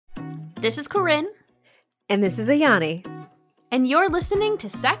This is Corinne. And this is Ayani. And you're listening to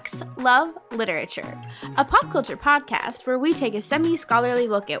Sex, Love, Literature, a pop culture podcast where we take a semi-scholarly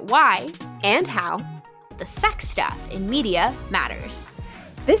look at why and how the sex stuff in media matters.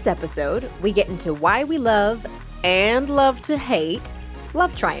 This episode, we get into why we love and love to hate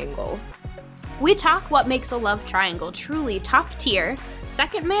love triangles. We talk what makes a love triangle truly top tier,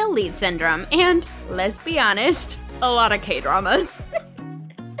 second male lead syndrome, and, let's be honest, a lot of K-dramas.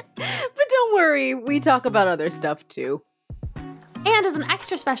 But don't worry, we talk about other stuff too. And as an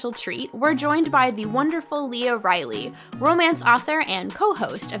extra special treat, we're joined by the wonderful Leah Riley, romance author and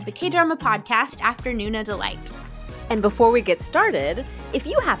co-host of the K-drama podcast Afternoon a Delight. And before we get started, if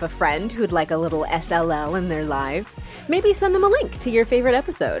you have a friend who'd like a little SLL in their lives, maybe send them a link to your favorite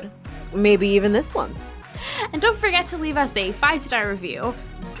episode. Maybe even this one. And don't forget to leave us a 5-star review,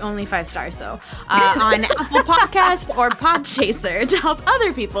 only 5 stars though, on Apple Podcast or Podchaser to help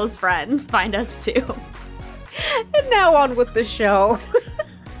other people's friends find us too. And now on with the show.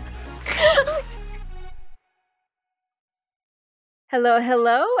 Hello,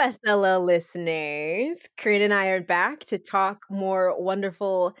 SLL listeners. Corinne and I are back to talk more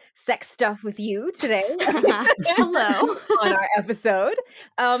wonderful sex stuff with you today. Hello. On our episode.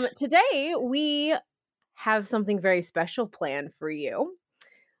 Today, we have something very special planned for you.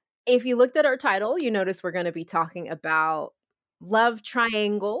 If you looked at our title, you notice we're going to be talking about love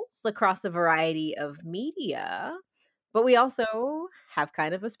triangles across a variety of media, but we also have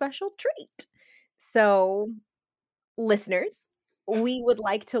kind of a special treat. So, listeners, we would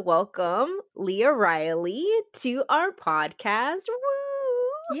like to welcome Leah Riley to our podcast.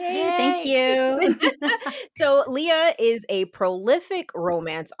 Woo! Yay, thank you. So, Leah is a prolific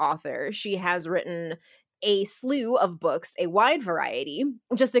romance author. She has written a slew of books, a wide variety.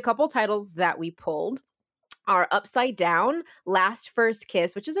 Just a couple titles that we pulled are Upside Down, Last First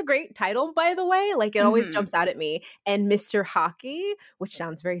Kiss, which is a great title, by the way. Like, it always jumps out at me. And Mr. Hockey, which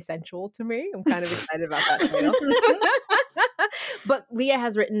sounds very sensual to me. I'm kind of excited about that title. But Leah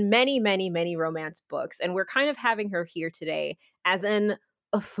has written many, many, many romance books. And we're kind of having her here today as an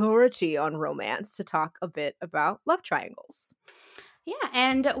authority on romance to talk a bit about love triangles. Yeah,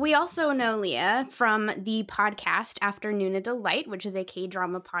 and we also know Leah from the podcast Afternoon a Delight, which is a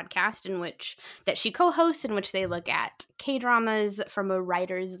K-drama podcast that she co-hosts, in which they look at K-dramas from a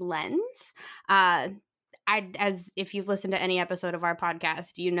writer's lens. As if you've listened to any episode of our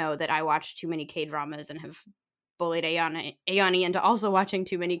podcast, you know that I watch too many K-dramas and have bullied Ayani into also watching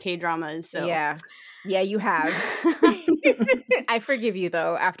too many K-dramas. So yeah, you have. I forgive you,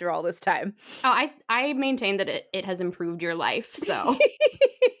 though, after all this time. Oh, I maintain that it has improved your life, so.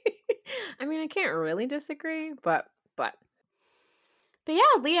 I mean, I can't really disagree, but. But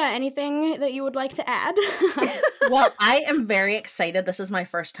yeah, Leah, anything that you would like to add? Well, I am very excited. This is my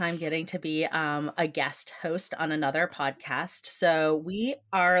first time getting to be a guest host on another podcast. So we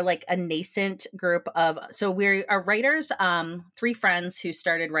are like a nascent group so we are writers, 3 friends who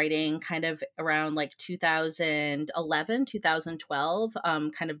started writing kind of around like 2011, 2012,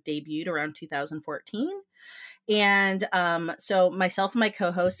 kind of debuted around 2014. And so myself and my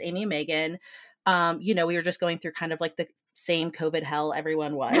co-hosts, Amy and Megan, we were just going through kind of like the same COVID hell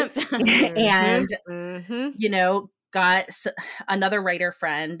everyone was. And, got another writer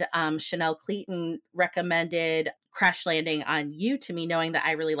friend, Chanel Cleaton, recommended Crash Landing on You to me, knowing that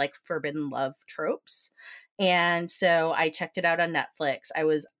I really like forbidden love tropes. And so I checked it out on Netflix. I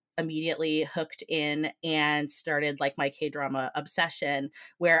was immediately hooked in and started like my K-drama obsession,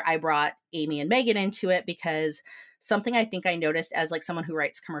 where I brought Amy and Megan into it because something I think I noticed as like someone who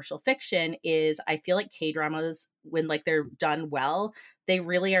writes commercial fiction is I feel like K-dramas, when like they're done well, they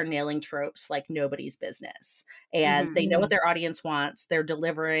really are nailing tropes like nobody's business. And they know what their audience wants. They're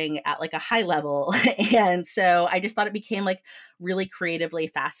delivering at like a high level. And so I just thought it became like really creatively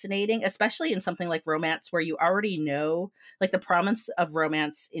fascinating, especially in something like romance where you already know, like the promise of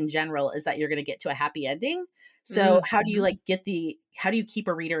romance in general is that you're going to get to a happy ending. So how do you how do you keep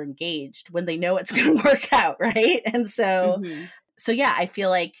a reader engaged when they know it's going to work out, right? And so yeah, I feel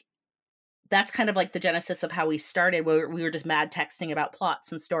like that's kind of like the genesis of how we started, where we were just mad texting about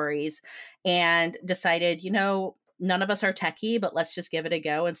plots and stories and decided, none of us are techie, but let's just give it a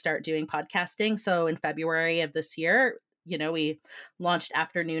go and start doing podcasting. So in February of this year, we launched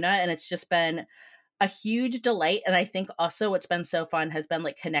Afternoona, and it's just been a huge delight. And I think also what's been so fun has been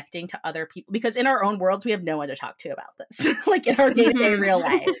like connecting to other people, because in our own worlds, we have no one to talk to about this, like in our day-to-day real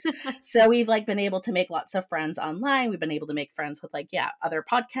lives. So we've like been able to make lots of friends online. We've been able to make friends with like, other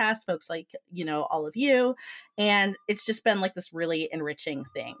podcasts, folks like, all of you. And it's just been like this really enriching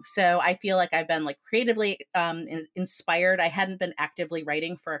thing. So I feel like I've been like creatively inspired. I hadn't been actively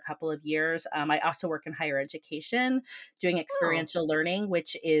writing for a couple of years. I also work in higher education doing experiential learning,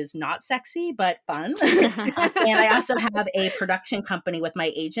 which is not sexy, but fun. And I also have a production company with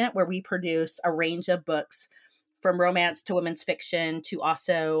my agent where we produce a range of books from romance to women's fiction to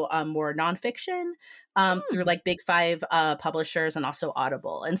also more nonfiction through like big 5 publishers and also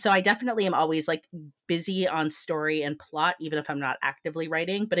Audible. And so I definitely am always like busy on story and plot, even if I'm not actively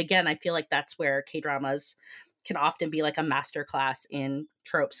writing. But again, I feel like that's where K-dramas can often be like a masterclass in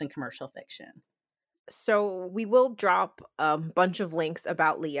tropes and commercial fiction. So we will drop a bunch of links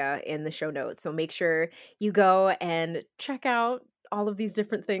about Leah in the show notes. So make sure you go and check out all of these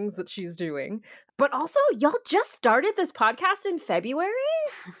different things that she's doing. But also, y'all just started this podcast in February?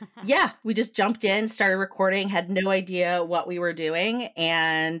 Yeah, we just jumped in, started recording, had no idea what we were doing.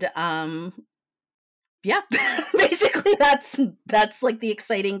 And basically that's like the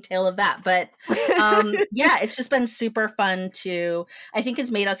exciting tale of that. But it's just been super fun I think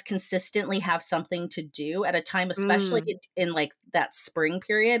it's made us consistently have something to do at a time, especially in like that spring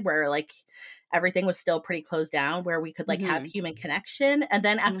period where like everything was still pretty closed down, where we could like have human connection. And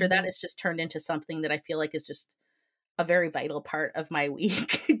then after that, it's just turned into something that I feel like is just a very vital part of my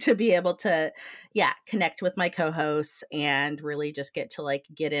week to be able to, connect with my co-hosts and really just get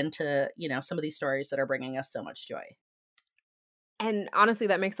into, some of these stories that are bringing us so much joy. And honestly,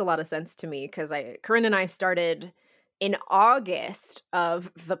 that makes a lot of sense to me because Corinne and I started in August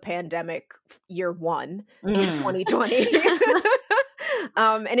of the pandemic year 1 in 2020.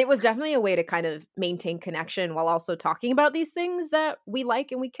 And it was definitely a way to kind of maintain connection while also talking about these things that we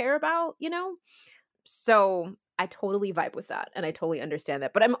like and we care about, So I totally vibe with that and I totally understand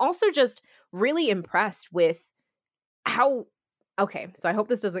that. But I'm also just really impressed with so I hope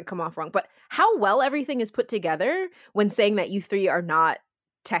this doesn't come off wrong, but how well everything is put together when saying that you 3 are not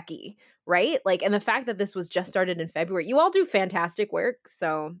techie, right? Like, and the fact that this was just started in February, you all do fantastic work.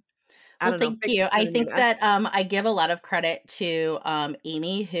 So thank you. I think that I give a lot of credit to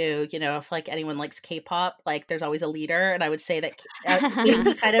Amy, who, if like anyone likes K-pop, like there's always a leader. And I would say that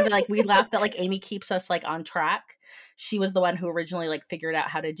Amy kind of like, we laugh that like Amy keeps us like on track. She was the one who originally like figured out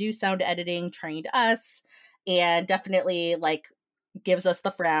how to do sound editing, trained us, and definitely like gives us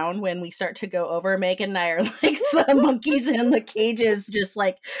the frown when we start to go over. Megan and I are like the monkeys in the cages, just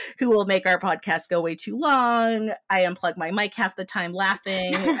like who will make our podcast go way too long. I unplug my mic half the time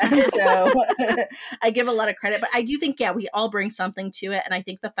laughing. And so I give a lot of credit, but I do think, we all bring something to it. And I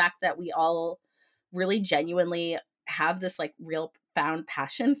think the fact that we all really genuinely have this like real found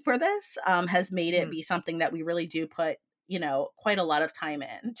passion for this has made it be something that we really do put, quite a lot of time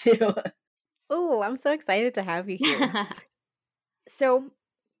in too. Oh, I'm so excited to have you here. So,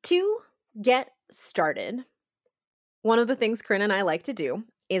 to get started, one of the things Corinne and I like to do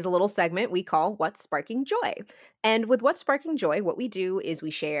is a little segment we call What's Sparking Joy. And with What's Sparking Joy, what we do is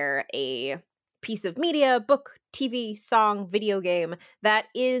we share a piece of media, book, TV, song, video game that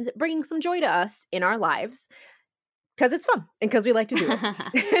is bringing some joy to us in our lives because it's fun and because we like to do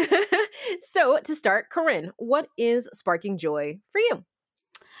it. So, to start, Corinne, what is sparking joy for you?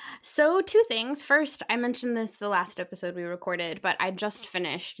 So 2 things. First, I mentioned this the last episode we recorded, but I just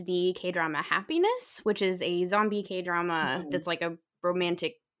finished the K-drama Happiness, which is a zombie K-drama that's like a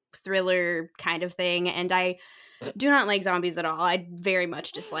romantic thriller kind of thing. And I do not like zombies at all. I very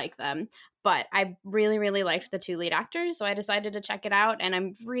much dislike them. But I really, really liked the 2 lead actors, so I decided to check it out. And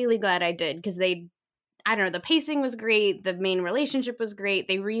I'm really glad I did because the pacing was great. The main relationship was great.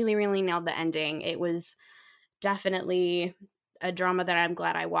 They really, really nailed the ending. It was definitely a drama that I'm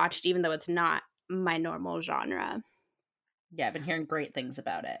glad I watched, even though it's not my normal genre. Yeah, I've been hearing great things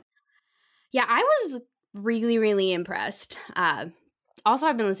about it. Yeah, I was really, really impressed. Also,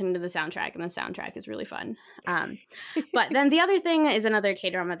 I've been listening to the soundtrack, and the soundtrack is really fun. But then the other thing is another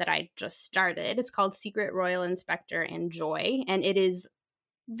K-drama that I just started. It's called Secret Royal Inspector and Joy, and it is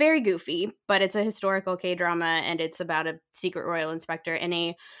very goofy, but it's a historical K-drama, and it's about a secret royal inspector and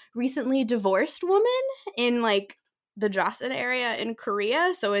a recently divorced woman in like the Joseon area in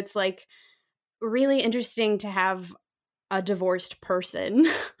Korea. So it's like really interesting to have a divorced person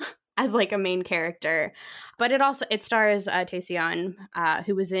as like a main character. But it stars Tae-seon,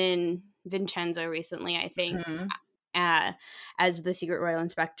 who was in Vincenzo recently, I think. as the secret royal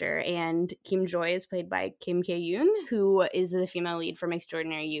inspector, and Kim Joy is played by Kim Kye-yoon, who is the female lead from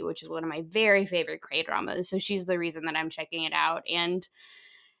Extraordinary You, which is one of my very favorite K-dramas. So she's the reason that I'm checking it out, and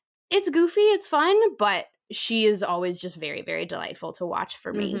it's goofy, it's fun, but she is always just very, very delightful to watch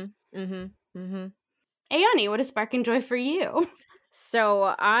for me. Ayani, what is Spark and Joy for you?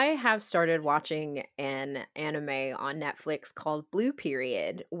 So I have started watching an anime on Netflix called Blue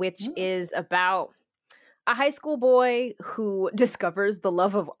Period, which is about a high school boy who discovers the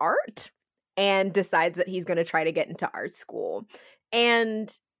love of art and decides that he's going to try to get into art school.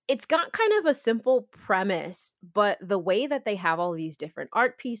 And it's got kind of a simple premise, but the way that they have all these different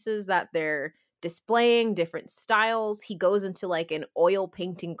art pieces that they're displaying, different styles, he goes into like an oil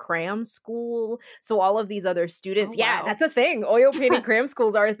painting cram school. So all of these other students, wow. That's a thing. Oil painting cram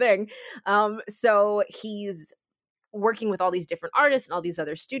schools are a thing. So he's working with all these different artists and all these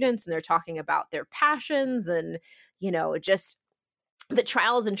other students, and they're talking about their passions and, just the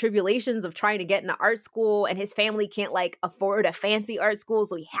trials and tribulations of trying to get into art school. And his family can't like afford a fancy art school,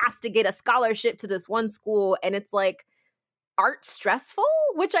 so he has to get a scholarship to this one school. And it's like art stressful,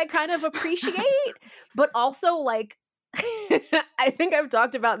 which I kind of appreciate, but also like I think I've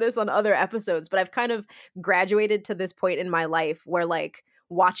talked about this on other episodes, but I've kind of graduated to this point in my life where like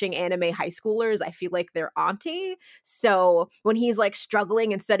watching anime high schoolers, I feel like they're auntie. So when he's like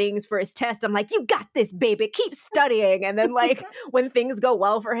struggling and studying for his test, I'm like, you got this, baby, keep studying. And then like when things go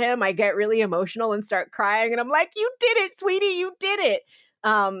well for him, I get really emotional and start crying. And I'm like, you did it, sweetie, you did it.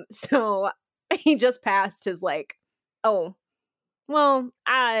 So he just passed his like, if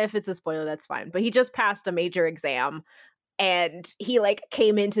it's a spoiler, that's fine. But he just passed a major exam. And he like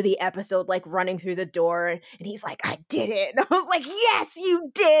came into the episode like running through the door, and he's like, I did it. And I was like, yes,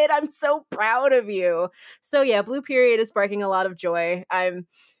 you did. I'm so proud of you. So yeah, Blue Period is sparking a lot of joy. I'm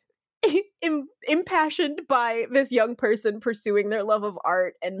impassioned by this young person pursuing their love of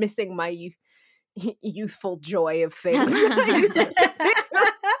art and missing my youthful joy of things.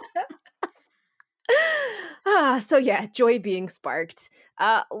 So yeah, joy being sparked.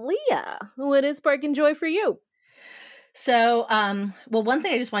 Leah, what is sparking joy for you? So, one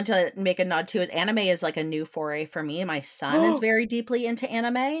thing I just want to make a nod to is anime is like a new foray for me. My son is very deeply into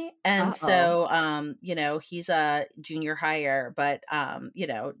anime. And so, he's a junior higher, but,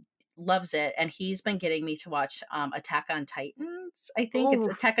 loves it. And he's been getting me to watch Attack on Titans. I think it's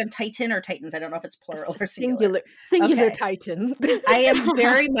Attack on Titan or Titans. I don't know if it's plural or singular. Singular Titan. I am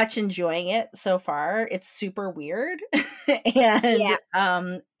very much enjoying it so far. It's super weird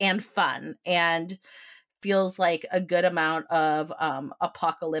and fun, and feels like a good amount of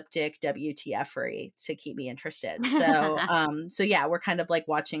apocalyptic WTF-ery to keep me interested. So yeah, we're kind of like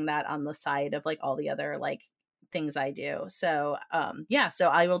watching that on the side of like all the other like things I do. So so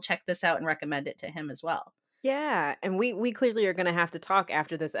I will check this out and recommend it to him as well. Yeah, and we clearly are going to have to talk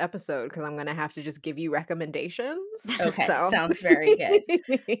after this episode because I'm going to have to just give you recommendations. Okay, sounds very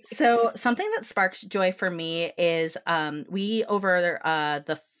good. So something that sparks joy for me is we over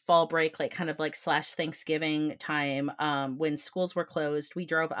the fall break, like kind of like / Thanksgiving time, when schools were closed, we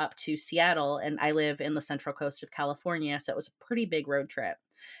drove up to Seattle, and I live in the Central Coast of California, so it was a pretty big road trip.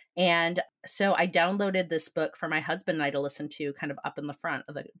 And so I downloaded this book for my husband and I to listen to kind of up in the front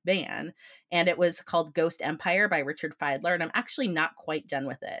of the van. And it was called Ghost Empire by Richard Fidler. And I'm actually not quite done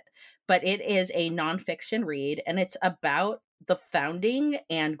with it, but it is a nonfiction read. And it's about the founding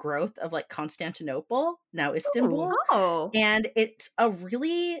and growth of like Constantinople, now Istanbul. Oh. And it's a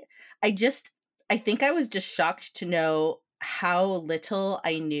really, I think I was just shocked to know how little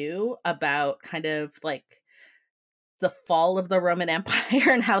I knew about kind of like the fall of the Roman Empire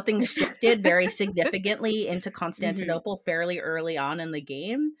and how things shifted very significantly into Constantinople fairly early on in the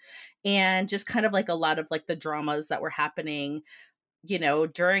game. And just kind of like a lot of like the dramas that were happening,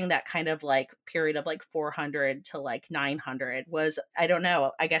 during that kind of like period of like 400 to like 900 was, I don't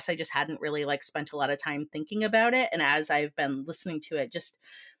know, I guess I just hadn't really like spent a lot of time thinking about it. And as I've been listening to it, just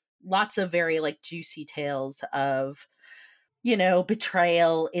lots of very like juicy tales of,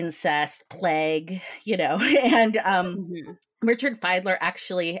 betrayal, incest, plague, and Richard Fidler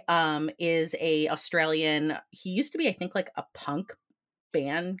actually is a Australian. He used to be, I think, like a punk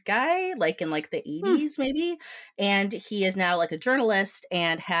band guy, like in like the 80s maybe, and he is now like a journalist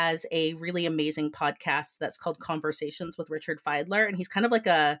and has a really amazing podcast that's called Conversations with Richard Fidler, and he's kind of like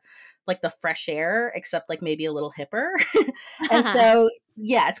the Fresh Air, except like maybe a little hipper. And so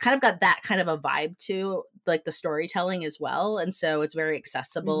yeah, it's kind of got that kind of a vibe to like the storytelling as well, and so it's very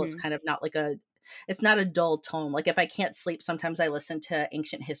accessible. It's kind of not like it's not a dull tome. Like if I can't sleep, sometimes I listen to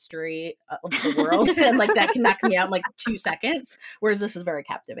ancient history of the world and like that can knock me out in like 2 seconds. Whereas this is very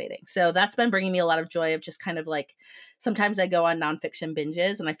captivating. So that's been bringing me a lot of joy of just kind of like, sometimes I go on nonfiction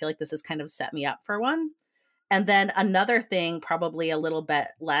binges and I feel like this has kind of set me up for one. And then another thing, probably a little bit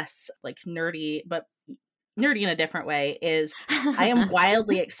less like nerdy, but nerdy in a different way, is I am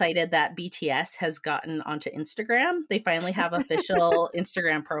wildly excited that BTS has gotten onto Instagram. They finally have official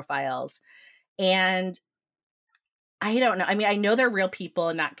Instagram profiles. And I don't know. I mean, I know they're real people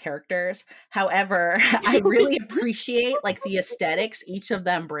and not characters. However, I really appreciate like the aesthetics each of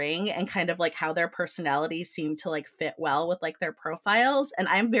them bring and kind of like how their personalities seem to like fit well with like their profiles. And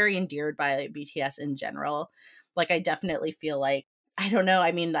I'm very endeared by BTS in general. Like I definitely feel like, I don't know.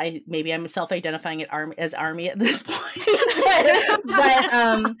 I mean, maybe I'm self-identifying as ARMY at this point.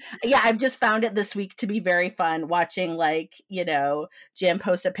 but yeah, I've just found it this week to be very fun watching like, you know, Jim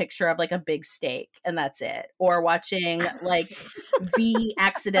post a picture of like a big steak and that's it. Or watching like V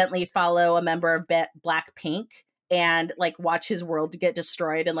accidentally follow a member of Blackpink and like watch his world get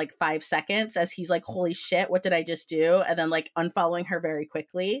destroyed in like 5 seconds as he's like, holy shit, what did I just do? And then like unfollowing her very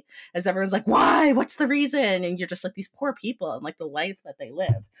quickly as everyone's like, why? What's the reason? And you're just like, these poor people and like the life that they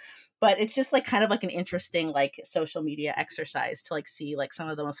live. But it's just like kind of like an interesting like social media exercise to like see like some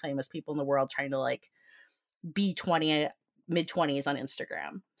of the most famous people in the world trying to like be mid-20s on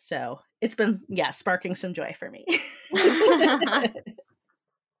Instagram. So it's been, sparking some joy for me.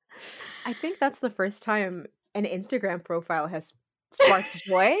 I think that's the first time an Instagram profile has sparked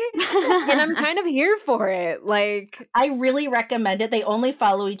joy, and I'm kind of here for it. Like, I really recommend it. They only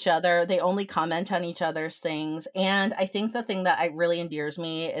follow each other. They only comment on each other's things. And I think the thing that really endears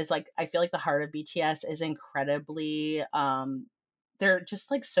me is like, I feel like the heart of BTS is incredibly, they're just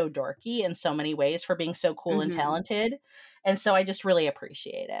like so dorky in so many ways for being so cool and talented. And so I just really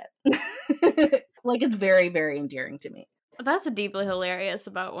appreciate it. Like, it's very, very endearing to me. That's deeply hilarious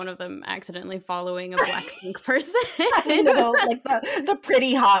about one of them accidentally following a Blackpink person. I know, like the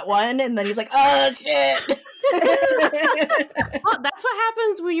pretty hot one, and then he's like, oh shit. Well, that's what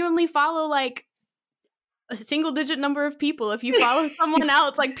happens when you only follow like a single digit number of people. If you follow someone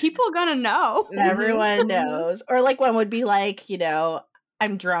else, like people are gonna know. Everyone knows. Or like one would be like, you know,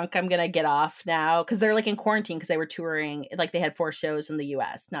 I'm drunk, I'm gonna get off now, because they're like in quarantine because they were touring. Like they had 4 shows in the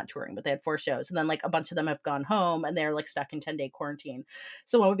US, not touring, but they had 4 shows, and then like a bunch of them have gone home and they're like stuck in 10-day quarantine.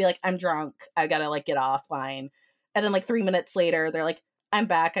 So one would be like, I'm drunk, I gotta like get offline, and then like 3 minutes later they're like, I'm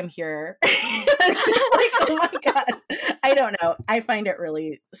back, I'm here. It's just like, oh my god, I don't know, I find it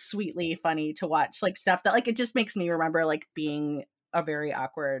really sweetly funny to watch like stuff that like, it just makes me remember like being a very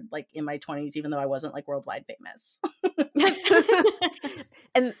awkward like in my 20s, even though I wasn't like worldwide famous.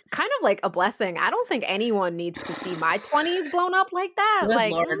 And kind of like a blessing. I don't think anyone needs to see my 20s blown up like that. Good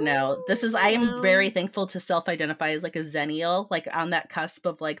like, Lord, no. This is, I am very thankful to self-identify as like a Zennial, like on that cusp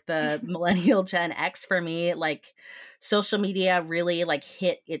of like the millennial Gen X. For me, like social media really like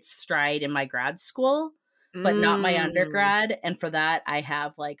hit its stride in my grad school, but not my undergrad. And for that, I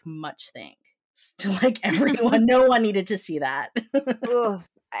have like much thanks to like everyone. No one needed to see that. Ugh.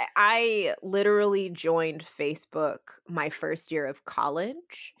 I literally joined Facebook my first year of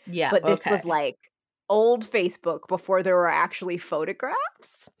college. Yeah. But this was like old Facebook before there were actually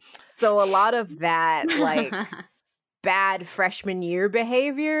photographs. So a lot of that like bad freshman year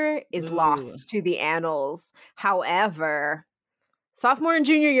behavior is lost to the annals. However, sophomore and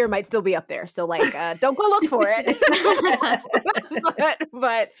junior year might still be up there. So like don't go look for it.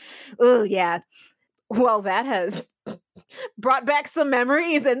 but oh yeah. Well, that has brought back some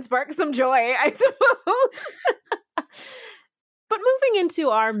memories and sparked some joy, I suppose. But moving into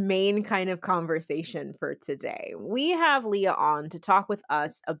our main kind of conversation for today, we have Leah on to talk with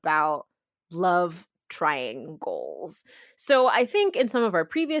us about love triangles. So I think in some of our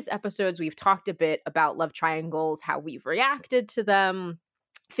previous episodes, we've talked a bit about love triangles, how we've reacted to them,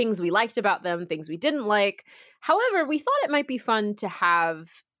 things we liked about them, things we didn't like. However, we thought it might be fun to have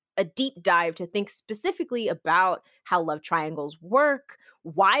a deep dive to think specifically about how love triangles work,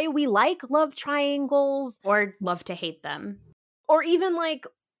 why we like love triangles, or love to hate them, or even like,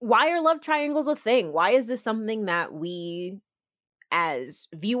 why are love triangles a thing? Why is this something that we as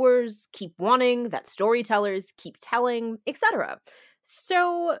viewers keep wanting, that storytellers keep telling, etc.?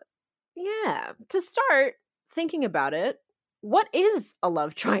 So yeah, to start thinking about it, what is a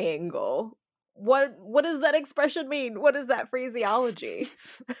love triangle? What does that expression mean? What is that phraseology?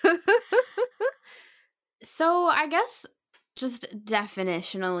 So I guess just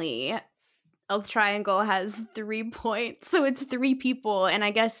definitionally, a triangle has 3 points. So it's 3 people. And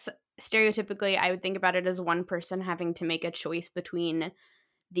I guess stereotypically, I would think about it as one person having to make a choice between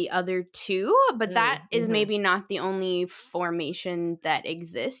the other two, but that is Mm-hmm. maybe not the only formation that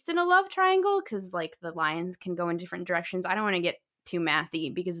exists in a love triangle, because like the lines can go in different directions. I don't want to get too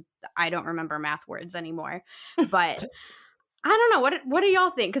mathy because I don't remember math words anymore, but I don't know, what do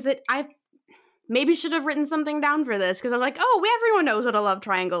y'all think? Because I maybe should have written something down for this, because I'm like, oh, everyone knows what a love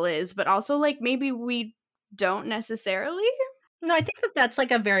triangle is, but also like maybe we don't necessarily. No, I think that that's like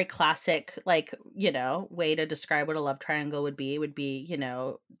a very classic, like, way to describe what a love triangle would be,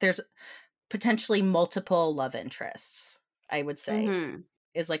 there's potentially multiple love interests, I would say, Mm-hmm.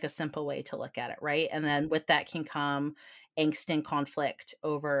 is like a simple way to look at it, right? And then with that can come angst and conflict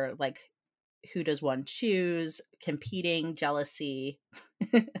over like who does one choose, competing, jealousy.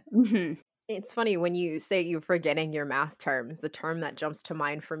 Mm-hmm. It's funny when you say you're forgetting your math terms. The term that jumps to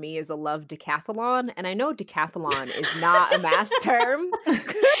mind for me is a love decathlon, and I know decathlon is not a math term.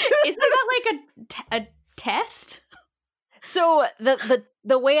 Isn't that like a test? So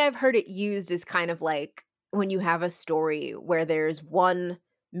the way I've heard it used is kind of like when you have a story where there's one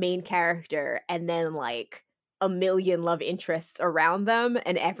main character and then like a million love interests around them,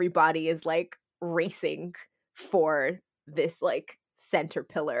 and everybody is like racing for this like center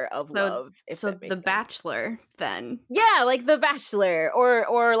pillar of love, if So that The makes sense. Bachelor, then. Yeah, like The Bachelor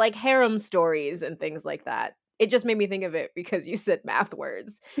or like harem stories and things like that. It just made me think of it because you said math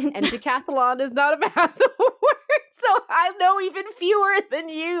words. And decathlon is not a math word, so I know even fewer than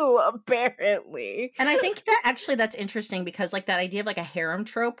you, apparently. And I think that actually that's interesting because like that idea of like a harem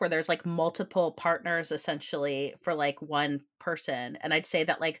trope where there's like multiple partners essentially for like one person. And I'd say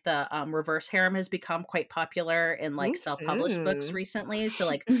that like the reverse harem has become quite popular in like self-published books recently. So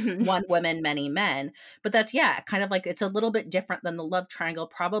like Mhm. one woman, many men. But that's kind of like it's a little bit different than the love triangle,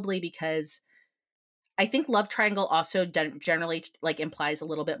 probably because I think love triangle also generally like implies a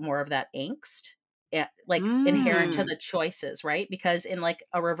little bit more of that angst, like inherent to Mm. the choices, right? Because in like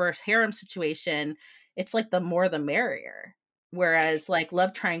a reverse harem situation, it's like the more the merrier. Whereas like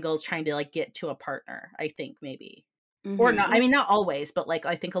love triangle is trying to like get to a partner, I think maybe. Or not. I Mhm. mean, not always, but like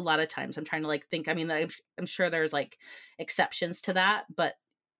I think a lot of times I'm trying to like think. I mean, I'm sure there's like exceptions to that, but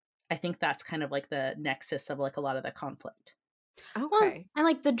I think that's kind of like the nexus of like a lot of the conflict. Well, Okay. and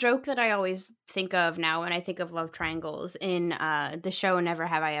like the joke that I always think of now when I think of love triangles in the show Never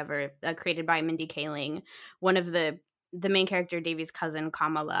Have I Ever, created by Mindy Kaling, one of the main character, Davy's cousin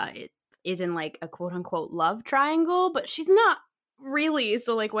Kamala, is in like a quote unquote love triangle, but she's not really.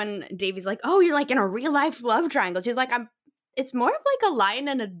 So like when Davy's like, "Oh, you're like in a real life love triangle," she's like, "I'm." It's more of like a line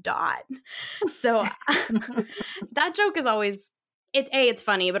and a dot. So that joke is always, it's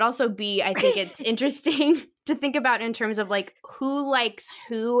funny, but also B, I think it's interesting to think about in terms of like who likes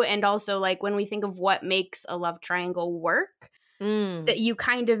who, and also like when we think of what makes a love triangle work, that you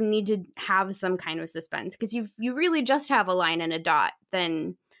kind of need to have some kind of suspense, because you really just have a line and a dot,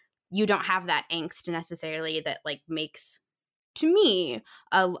 then you don't have that angst necessarily that like makes, to me,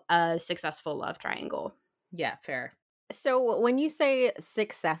 a successful love triangle. Yeah, fair. So when you say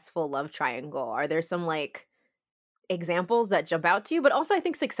successful love triangle, are there some like examples that jump out to you? But also I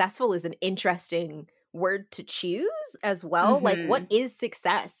think successful is an interesting word to choose as well. Like what Mm-hmm. is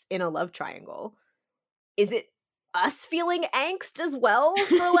success in a love triangle? Is it us feeling angst as well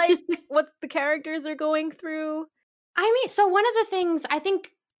for like what the characters are going through? I mean, so one of the things I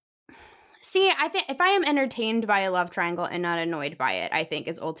think, I think if I am entertained by a love triangle and not annoyed by it, I think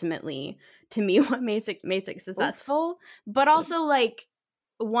is ultimately, to me, what makes it successful. But also, like,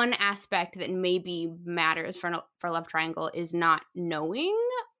 one aspect that maybe matters for a love triangle is not knowing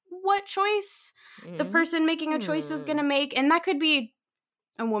what choice the person making a choice is going to make, and that could be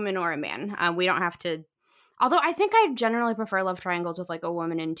a woman or a man. We don't have to. Although I think I generally prefer love triangles with like a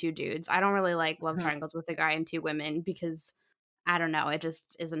woman and two dudes. I don't really like love triangles with a guy and two women because I don't know, it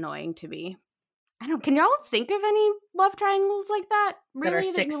just is annoying to me. Can y'all think of any love triangles like that really that are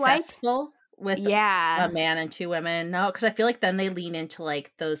that you like? successful with a Yeah. man and two women. No, because I feel like then they lean into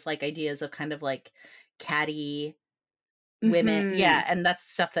like those like ideas of kind of like catty women. Yeah, Mhm. and that's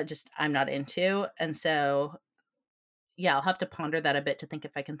stuff that just I'm not into. And so yeah, I'll have to ponder that a bit to think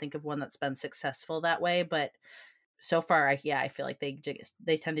if I can think of one that's been successful that way. But so far, I feel like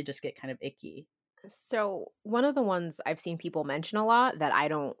they tend to just get kind of icky. So, one of the ones I've seen people mention a lot that I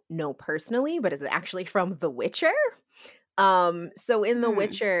don't know personally, but is actually from The Witcher. So in The Hmm.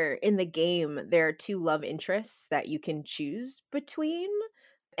 Witcher, in the game, there are two love interests that you can choose between.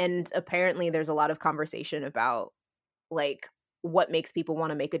 And apparently there's a lot of conversation about like what makes people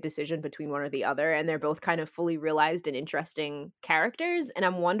want to make a decision between one or the other. And they're both kind of fully realized and interesting characters. And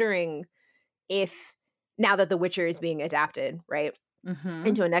I'm wondering if now that The Witcher is being adapted, right, Mm-hmm.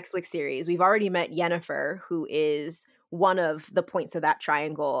 into a Netflix series. We've already met Yennefer, who is one of the points of that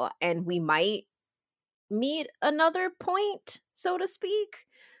triangle, and we might meet another point, so to speak.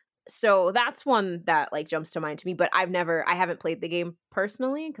 So that's one that like jumps to mind to me, but I haven't played the game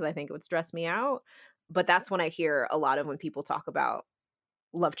personally because I think it would stress me out. But that's when I hear a lot of when people talk about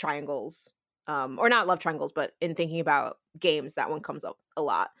love triangles, or not love triangles, but in thinking about games, that one comes up a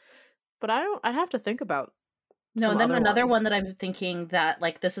lot. But I'd have to think about No, some and then other another ones. one that I'm thinking that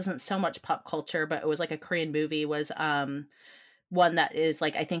like this isn't so much pop culture, but it was like a Korean movie was one that is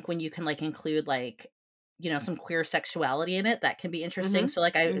like I think when you can like include like some queer sexuality in it, that can be interesting. Mm-hmm. So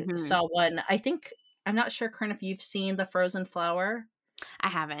like I Mm-hmm. saw one, I think I'm not sure, Kern, if you've seen The Frozen Flower, I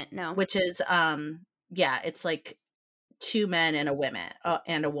haven't. No. which is yeah, it's like two men and a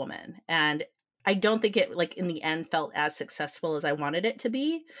woman, and I don't think it like in the end felt as successful as I wanted it to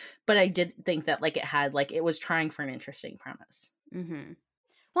be, but I did think that like it was trying for an interesting premise. Mm-hmm.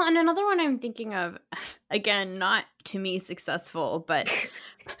 Well, and another one I'm thinking of, again, not to me successful, but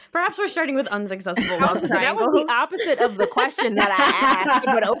perhaps we're starting with unsuccessful love That was triangles. the opposite of the question that I asked,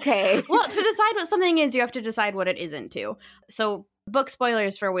 but okay. Well, to decide what something is, you have to decide what it isn't too. So, book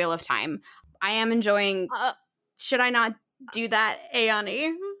spoilers for Wheel of Time. I am enjoying. Should I not do that,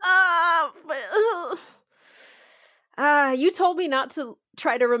 Ayani? You told me not to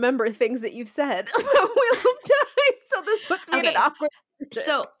try to remember things that you've said about Wheel of Time, so this puts me in an awkward position.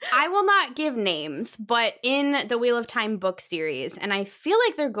 So I will not give names, but in the Wheel of Time book series, and I feel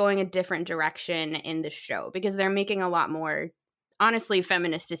like they're going a different direction in the show because they're making a lot more, honestly,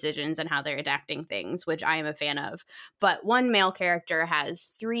 feminist decisions and how they're adapting things, which I am a fan of. But one male character has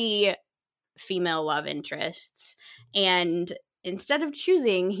 3 female love interests, and instead of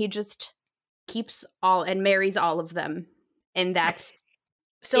choosing, he just keeps all and marries all of them, and that's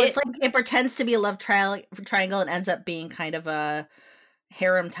So it's like it pretends to be a love triangle and ends up being kind of a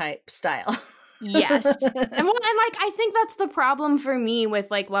harem type style. Yes. and like I think that's the problem for me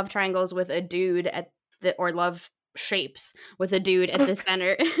with like love triangles with a dude or love shapes with a dude at the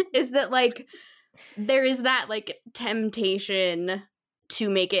center is that like there is that like temptation to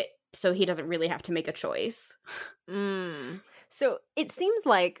make it so he doesn't really have to make a choice. So it seems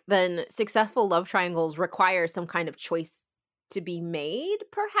like then successful love triangles require some kind of choice to be made,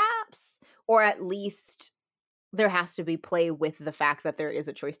 perhaps, or at least there has to be play with the fact that there is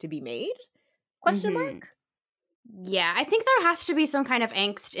a choice to be made? Question mark? Yeah, I think there has to be some kind of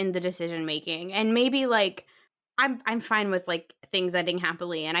angst in the decision making, and maybe like I'm fine with like things ending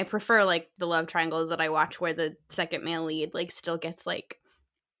happily, and I prefer like the love triangles that I watch where the second male lead like still gets like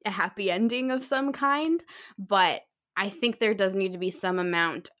a happy ending of some kind, but I think there does need to be some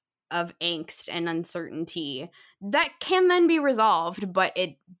amount of angst and uncertainty that can then be resolved, but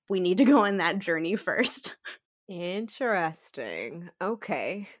we need to go on that journey first. Interesting.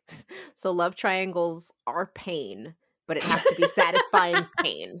 Okay. So love triangles are pain, but it has to be satisfying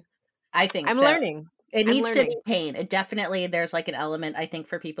pain. I think I'm so. learning. It needs to be pain. It definitely, there's like an element, I think,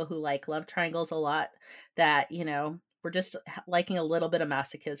 for people who like love triangles a lot that, we're just liking a little bit of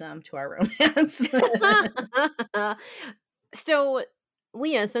masochism to our romance. So,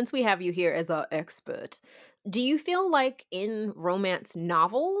 Leah, since we have you here as our expert, do you feel like in romance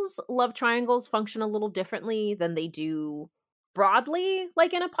novels, love triangles function a little differently than they do broadly,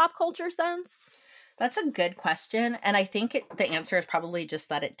 like in a pop culture sense? That's a good question. And I think the answer is probably just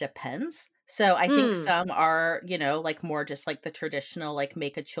that it depends. So I think some are, like more just like the traditional, like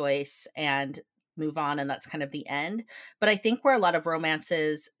make a choice and move on, and that's kind of the end. But I think where a lot of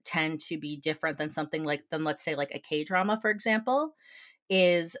romances tend to be different than something like, let's say like a K-drama, for example,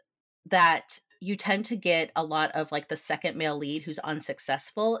 is that you tend to get a lot of like the second male lead who's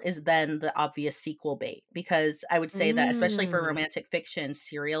unsuccessful is then the obvious sequel bait, because I would say that especially for romantic fiction,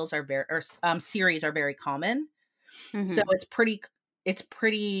 series are very common. So it's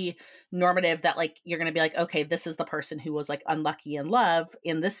pretty normative that like you're going to be like, okay, this is the person who was like unlucky in love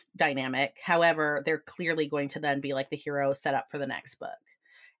in this dynamic. However, they're clearly going to then be like the hero set up for the next book.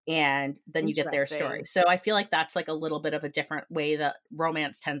 And then you get their story. So I feel like that's like a little bit of a different way that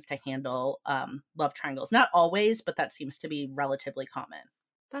romance tends to handle love triangles. Not always, but that seems to be relatively common.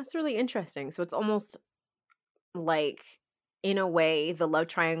 That's really interesting. So it's almost like, in a way, the love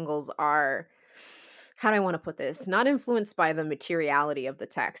triangles are, how do I want to put this? Not influenced by the materiality of the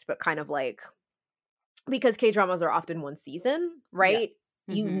text, but kind of like, because K-dramas are often one season, right?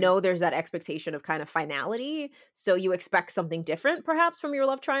 Yeah. There's that expectation of kind of finality. So you expect something different perhaps from your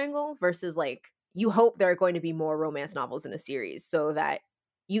love triangle versus like you hope there are going to be more romance novels in a series so that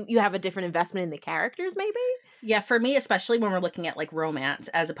you have a different investment in the characters maybe? Yeah, for me, especially when we're looking at like romance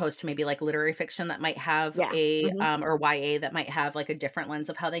as opposed to maybe like literary fiction that might have or YA that might have like a different lens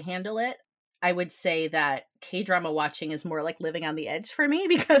of how they handle it. I would say that K-drama watching is more like living on the edge for me,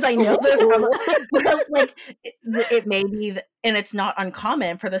 because I know there's like it may be, and it's not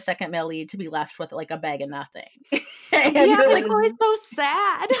uncommon for the second male lead to be left with like a bag of nothing. And yeah, you're like, always so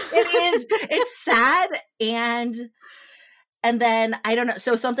sad. it is. It's sad, and then I don't know.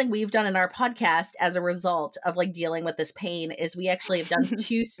 So something we've done in our podcast as a result of like dealing with this pain is we actually have done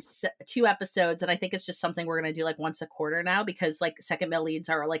two episodes, and I think it's just something we're going to do like once a quarter now, because like second male leads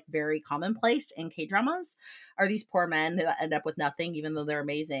are like very commonplace in K-dramas, are these poor men that end up with nothing even though they're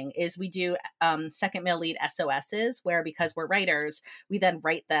amazing. Is we do second male lead SOSs, where because we're writers, we then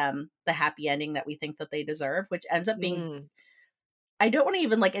write them the happy ending that we think that they deserve, which ends up being I don't want to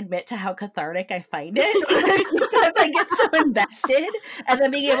even like admit to how cathartic I find it, because I get so invested, and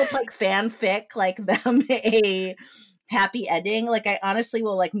then being able to like fanfic like them a happy ending. Like I honestly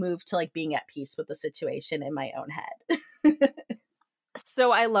will like move to like being at peace with the situation in my own head.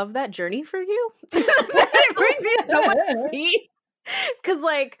 So I love that journey for you. It brings me so much peace. Because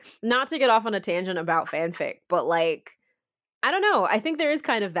like, not to get off on a tangent about fanfic, but like, I don't know. I think there is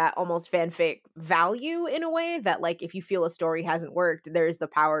kind of that almost fanfic value in a way that like if you feel a story hasn't worked, there's the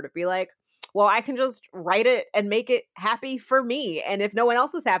power to be like, well, I can just write it and make it happy for me. And if no one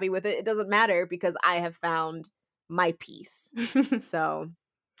else is happy with it, it doesn't matter because I have found my peace. So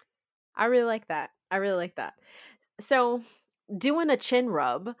I really like that. I really like that. So doing a chin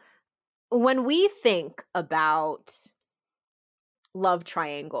rub, when we think about love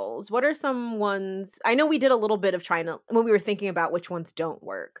triangles, what are some ones? I know we did a little bit of trying to when we were thinking about which ones don't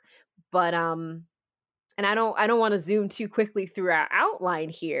work, but and I don't want to zoom too quickly through our outline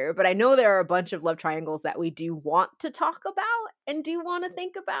here, but I know there are a bunch of love triangles that we do want to talk about and do want to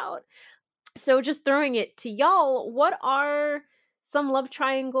think about. So just throwing it to y'all, what are some love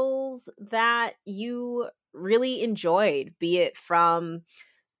triangles that you really enjoyed, be it from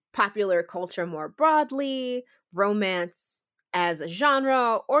popular culture more broadly, romance as a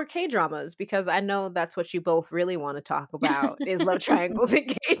genre, or K-dramas? Because I know that's what you both really want to talk about is love triangles and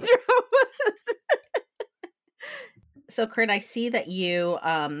K-dramas. So Corinne, I see that you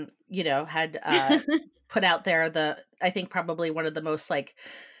had put out there I think probably one of the most like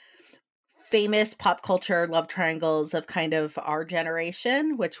famous pop culture love triangles of kind of our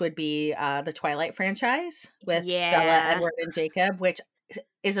generation, which would be the Twilight franchise with Bella, Edward, and Jacob, which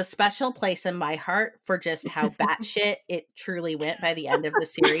is a special place in my heart for just how batshit it truly went by the end of the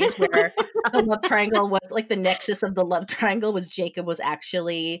series, where the love triangle was like the nexus of the love triangle was Jacob was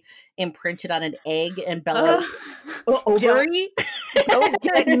actually imprinted on an egg and Bella's ovary. Don't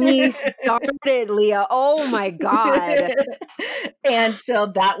get me started, Leah. Oh my God. And so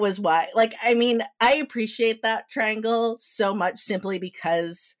that was why, like, I mean, I appreciate that triangle so much simply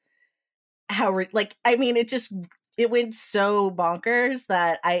because it went so bonkers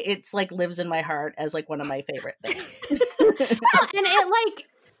that it's like lives in my heart as like one of my favorite things. Well, and it like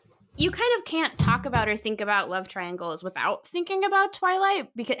you kind of can't talk about or think about love triangles without thinking about Twilight,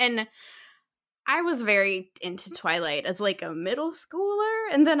 and I was very into Twilight as like a middle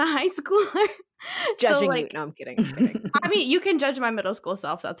schooler and then a high schooler. Judging so, like, you. No, I'm kidding. I mean, you can judge my middle school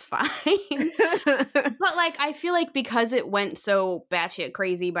self. That's fine. But like, I feel like because it went so batshit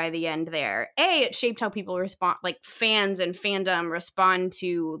crazy by the end there, it shaped how people respond, like fans and fandom respond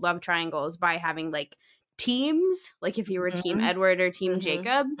to love triangles by having like teams, like if you were Team Edward or Team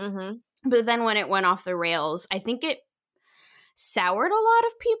Jacob. But then when it went off the rails, I think it soured a lot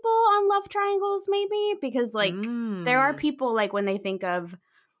of people on love triangles, maybe, because like there are people like when they think of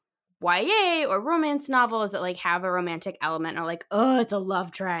YA or romance novels that like have a romantic element are like, oh, it's a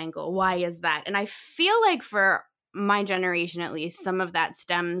love triangle. Why is that? And I feel like for my generation, at least, some of that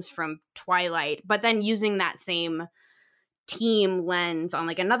stems from Twilight, but then using that same team lens on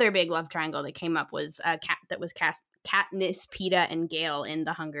like another big love triangle that came up was Katniss, Peeta, and Gale in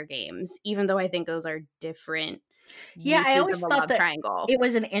the Hunger Games, even though I think those are different. Yeah, I always thought that triangle. It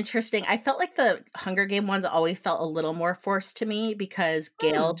was an interesting. I felt like the Hunger Game ones always felt a little more forced to me because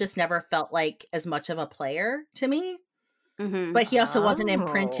Gale just never felt like as much of a player to me. But he also wasn't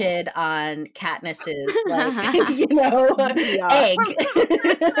imprinted on Katniss's egg.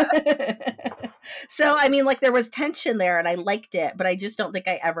 So I mean, like there was tension there, and I liked it, but I just don't think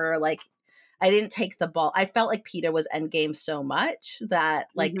I ever like. I didn't take the ball. I felt like Peeta was endgame so much that,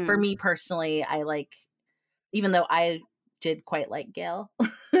 like, for me personally, I like. Even though I did quite like Gale.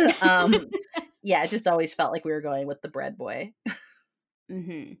 Yeah, it just always felt like we were going with the bread boy.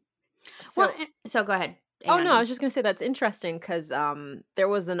 So go ahead. Oh, no, I was just going to say that's interesting because there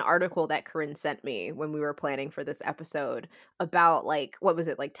was an article that Corinne sent me when we were planning for this episode about, like, what was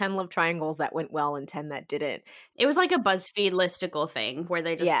it, like 10 love triangles that went well and 10 that didn't. It was like a BuzzFeed listicle thing where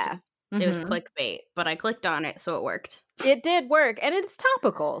they just It was Mhm. clickbait, but I clicked on it, so it worked. It did work, and it's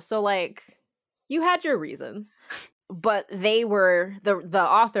topical, so, like, you had your reasons. But they were the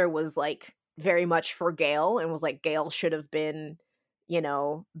author was, like, very much for Gale and was like, Gale should have been,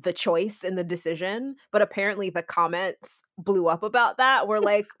 the choice in the decision, but apparently the comments blew up about that, were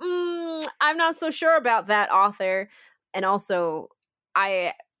like, I'm not so sure about that, author." And also,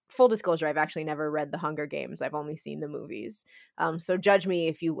 I full disclosure, I've actually never read The Hunger Games, I've only seen the movies, so judge me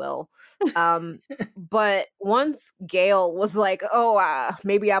if you will. Um, but once Gale was like, "Oh,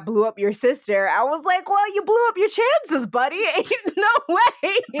 maybe I blew up your sister," I was like, "Well, you blew up your chances, buddy. Ain't no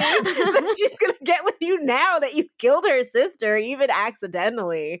way that she's gonna get with you now that you killed her sister, even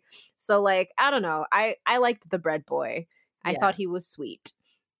accidentally." So, like, I don't know. I liked the bread boy. I Yeah. thought he was sweet.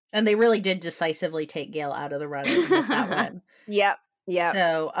 And they really did decisively take Gale out of the running with that one. Yep. Yep.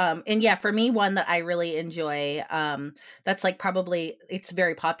 So, and yeah, for me, one that I really enjoy, that's like probably it's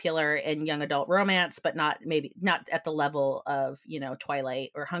very popular in young adult romance, but maybe not at the level of,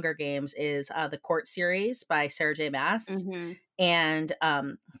 Twilight or Hunger Games, is the Court series by Sarah J. Maas. Mhm. And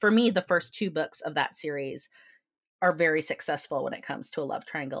for me, the first 2 books of that series are very successful when it comes to a love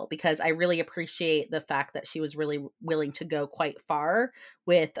triangle, because I really appreciate the fact that she was really willing to go quite far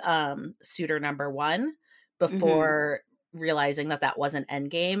with suitor number 1 before realizing that wasn't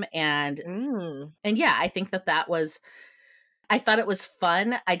endgame. And yeah, I think that was, I thought it was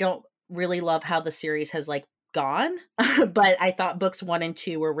fun. I don't really love how the series has like gone, but I thought books 1 and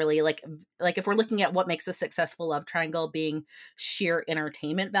 2 were really like if we're looking at what makes a successful love triangle being sheer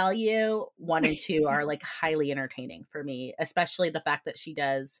entertainment value, 1 and 2 are like highly entertaining for me, especially the fact that she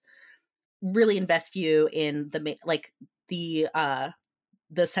does really invest you in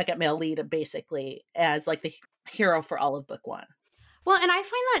the second male lead basically as like the hero for all of book 1. Well, and I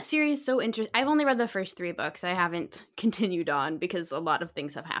find that series so interesting. I've only read the first 3 books. I haven't continued on because a lot of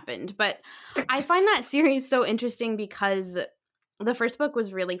things have happened. But I find that series so interesting because the first book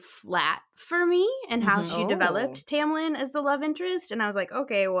was really flat for me and how she developed Tamlin as the love interest. And I was like,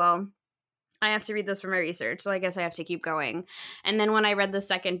 okay, well, I have to read this for my research, so I guess I have to keep going. And then when I read the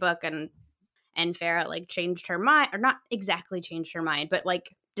second book and Farrah like changed her mind, or not exactly changed her mind, but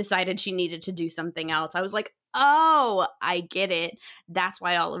like decided she needed to do something else, I was like, oh, I get it. That's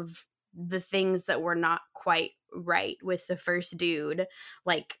why all of the things that were not quite right with the first dude,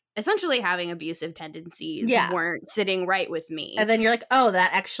 like essentially having abusive tendencies, weren't sitting right with me. And then you're like, oh,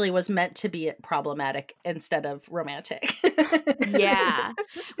 that actually was meant to be problematic instead of romantic. Yeah.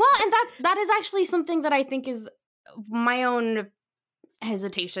 Well, and that is actually something that I think is my own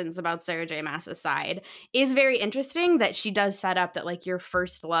hesitations about Sarah J. Maas's side is very interesting, that she does set up that like your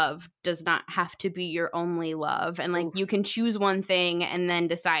first love does not have to be your only love, and like you can choose one thing and then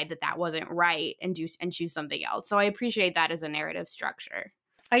decide that wasn't right and choose something else. So I appreciate that as a narrative structure.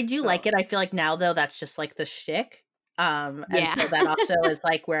 I do like it. I feel like now though that's just like the shtick. And so that also is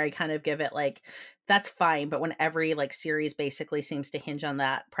like where I kind of give it like, that's fine, but when every like series basically seems to hinge on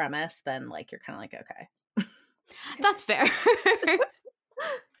that premise, then like you're kind of like, okay. That's fair.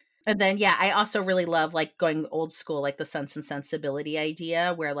 And then, yeah, I also really love like going old school, like the Sense and Sensibility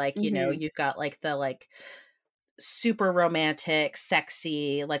idea where like, you've got like the like super romantic,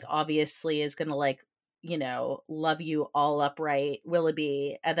 sexy, like obviously is going to like, love you all upright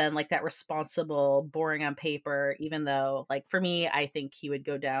Willoughby. And then like that responsible, boring on paper, even though like for me, I think he would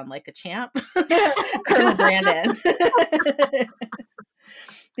go down like a champ, Colonel Brandon.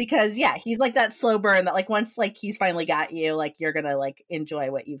 Because yeah, he's like that slow burn that like once like he's finally got you, like you're gonna like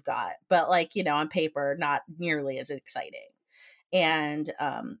enjoy what you've got, but like on paper not nearly as exciting. And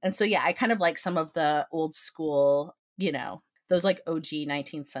so yeah, I kind of like some of the old school, those like OG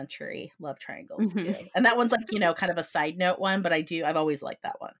 19th century love triangles too. And that one's like kind of a side note one, but I've always liked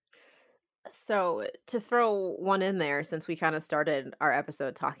that one. So to throw one in there, since we kind of started our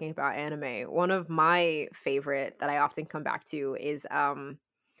episode talking about anime, one of my favorite that I often come back to is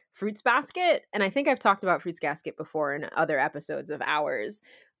Fruits Basket. And I think I've talked about Fruits Basket before in other episodes of ours,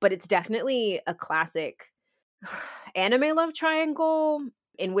 but it's definitely a classic anime love triangle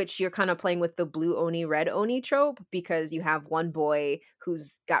in which you're kind of playing with the blue oni, red oni trope, because you have one boy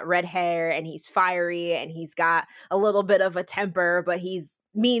who's got red hair and he's fiery and he's got a little bit of a temper, but he's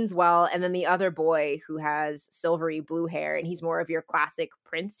means well. And then the other boy who has silvery blue hair and he's more of your classic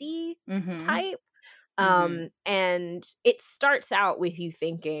princey type. And it starts out with you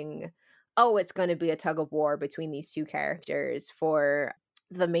thinking, oh, it's going to be a tug of war between these two characters for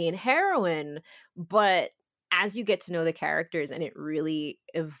the main heroine. But as you get to know the characters and it really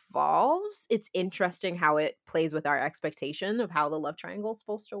evolves, it's interesting how it plays with our expectation of how the love triangle is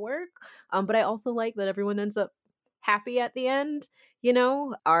supposed to work. But I also like that everyone ends up happy at the end.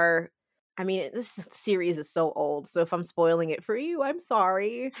 Our I mean, this series is so old, so if I'm spoiling it for you, I'm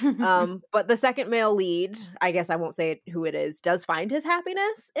sorry. But the second male lead, I guess I won't say who it is, does find his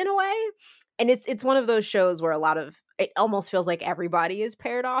happiness in a way. And it's one of those shows where it almost feels like everybody is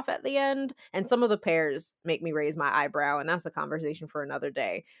paired off at the end, and some of the pairs make me raise my eyebrow, and that's a conversation for another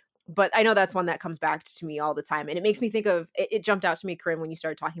day. But I know that's one that comes back to me all the time, and it makes me think of it jumped out to me, Corinne, when you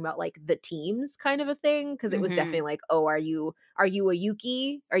started talking about like the teams kind of a thing, because it was definitely like, oh, are you a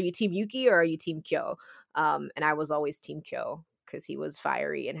Yuki? Are you team Yuki or are you team Kyo? And I was always team Kyo because he was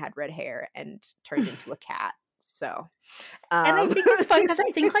fiery and had red hair and turned into a cat. So and I think it's fun because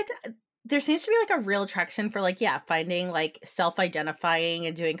I think like there seems to be like a real attraction for like, yeah, finding like self-identifying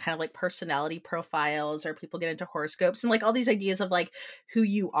and doing kind of like personality profiles, or people get into horoscopes and like all these ideas of like who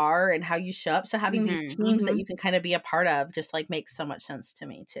you are and how you show up. So having these teams that you can kind of be a part of just like makes so much sense to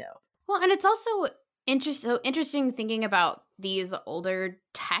me too. Well, and it's also interesting thinking about these older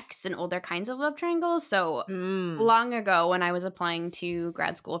texts and older kinds of love triangles. So long ago, when I was applying to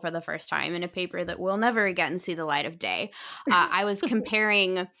grad school for the first time in a paper that will never again see the light of day, I was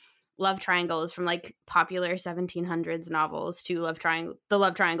comparing love triangles from like popular 1700s novels to the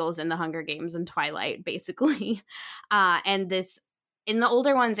love triangles in the Hunger Games and Twilight, basically. And this, in the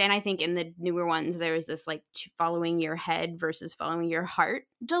older ones, and I think in the newer ones, there is this like following your head versus following your heart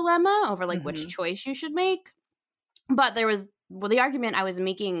dilemma over like which choice you should make. But there was, well, the argument I was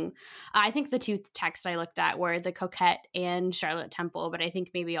making, I think the two texts I looked at were The Coquette and Charlotte Temple, but I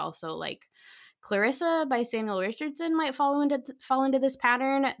think maybe also like Clarissa by Samuel Richardson might fall into this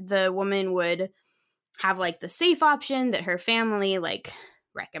pattern. The woman would have like the safe option that her family like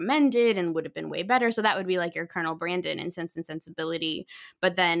recommended and would have been way better. So that would be like your Colonel Brandon in Sense and Sensibility.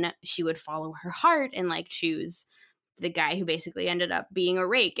 But then she would follow her heart and like choose the guy who basically ended up being a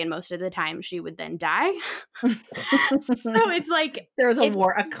rake, and most of the time she would then die. So it's like there's a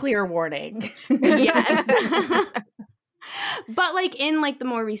clear warning. Yes. But like in like the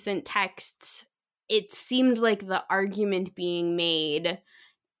more recent texts, it seemed like the argument being made,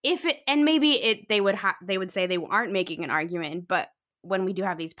 they would say they aren't making an argument, but when we do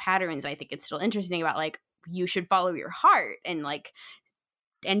have these patterns, I think it's still interesting about like you should follow your heart and like,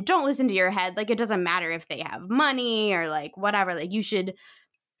 and don't listen to your head. Like it doesn't matter if they have money or like whatever, like you should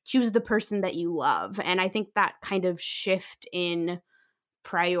choose the person that you love. And I think that kind of shift in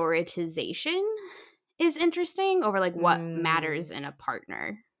prioritization is interesting over like what matters in a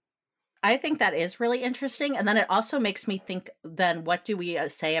partner. I think that is really interesting. And then it also makes me think, then what do we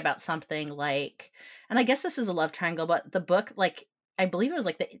say about something like, and I guess this is a love triangle, but the book, like, I believe it was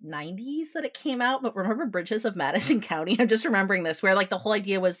like the 90s that it came out, but remember Bridges of Madison County? I'm just remembering this, where like the whole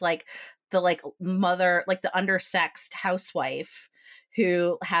idea was like the like mother, like the undersexed housewife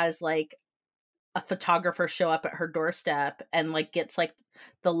who has like a photographer show up at her doorstep and like gets like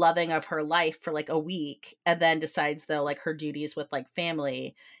the loving of her life for like a week, and then decides though like her duties with like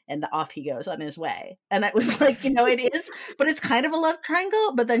family, and off he goes on his way. And it was like, you know, it is, but it's kind of a love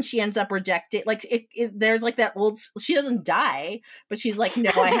triangle. But then she ends up rejecting, like there's like that old, she doesn't die, but she's like,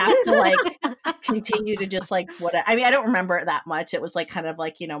 no, I have to like continue to just like what I mean, I don't remember it that much. It was like kind of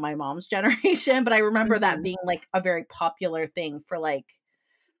like, you know, my mom's generation, but I remember that being like a very popular thing for like,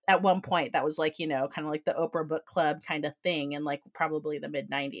 at one point that was like, you know, kind of like the Oprah book club kind of thing, and like probably the mid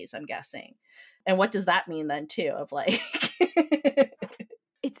 90s, I'm guessing. And what does that mean then too, of like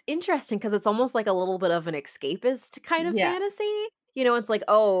it's interesting because it's almost like a little bit of an escapist kind of fantasy. You know, it's like,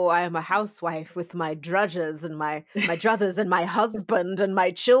 oh, I am a housewife with my drudges and my druthers and my husband and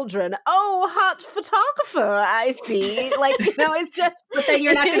my children. Oh, hot photographer, I see. Like, you know, it's just... But then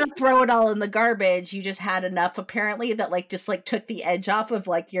you're not going to throw it all in the garbage. You just had enough, apparently, that like just like took the edge off of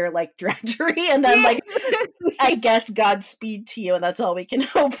like your like drudgery, and then like, I guess Godspeed to you, and that's all we can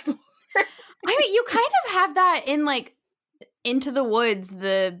hope for. I mean, you kind of have that in like Into the Woods,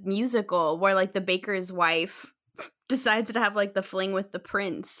 the musical, where like the baker's wife decides to have like the fling with the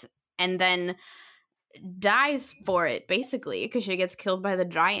prince and then dies for it, basically, because she gets killed by the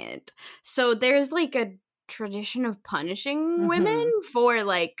giant. So there's like a tradition of punishing women for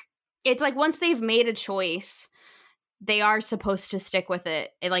like, it's like once they've made a choice, they are supposed to stick with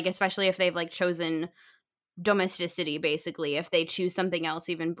it. Like, especially if they've like chosen domesticity, basically. If they choose something else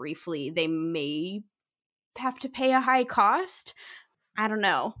even briefly, they may have to pay a high cost. I don't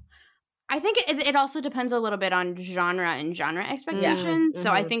know. I think it also depends a little bit on genre and genre expectation.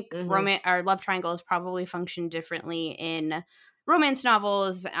 So I think romance or love triangles probably function differently in romance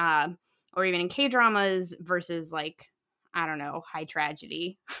novels or even in K-dramas versus like, I don't know, high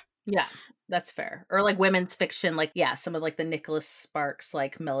tragedy. Yeah, that's fair. Or like women's fiction, like, yeah, some of like the Nicholas Sparks,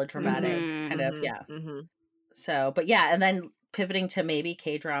 like melodramatic kind of, So, but yeah, and then pivoting to maybe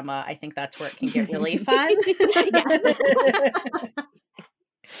K-drama, I think that's where it can get really fun. Yes.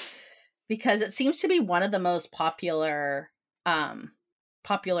 Because it seems to be one of the most popular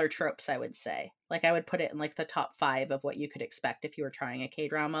tropes, I would say. Like I would put it in like the top 5 of what you could expect if you were trying a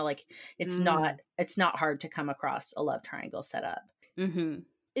K-drama. Like it's not hard to come across a love triangle setup. Mm-hmm.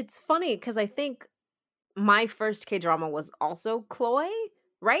 It's funny because I think my first K-drama was also Chloe,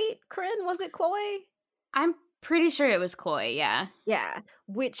 right? Corinne, was it Chloe? I'm pretty sure it was Chloe, yeah. Yeah,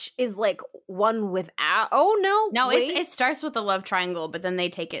 which is like one without. Oh no, No, wait. it starts with a love triangle, but then they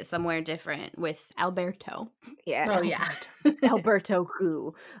take it somewhere different with Alberto. Yeah. Oh yeah. Alberto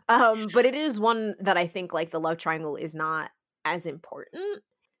who. But it is one that I think like the love triangle is not as important.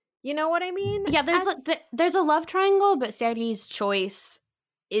 You know what I mean? Yeah, there's a love triangle, but Sari's choice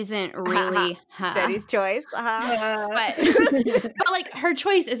isn't really Sari's choice. but like her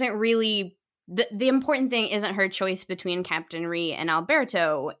choice isn't really the important thing isn't her choice between Captain Ri and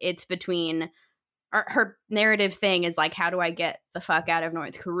Alberto. It's between her narrative thing is like, how do I get the fuck out of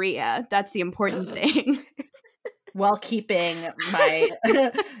North Korea? That's the important thing. While keeping my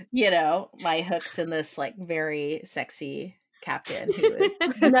my hooks in this like very sexy captain who is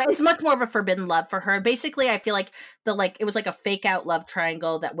it's much more of a forbidden love for her. Basically, I feel like it was like a fake out love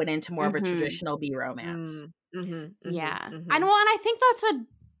triangle that went into more of a traditional B romance. Yeah. And I think that's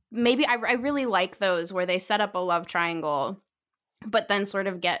maybe I really like those where they set up a love triangle, but then sort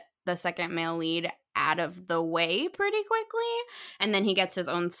of get the second male lead out of the way pretty quickly, and then he gets his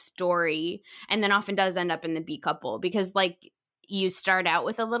own story, and then often does end up in the B couple because like you start out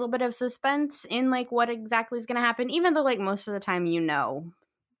with a little bit of suspense in like what exactly is going to happen, even though like most of the time you know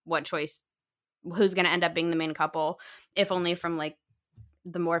who's going to end up being the main couple, if only from like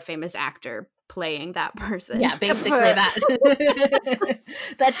the more famous actor playing that person. Yeah, basically that.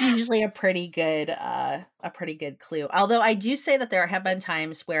 That's usually a pretty good clue. Although I do say that there have been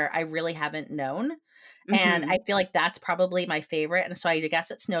times where I really haven't known, and I feel like that's probably my favorite. And so I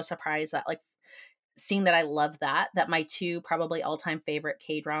guess it's no surprise that like seeing that I love that my 2 probably all-time favorite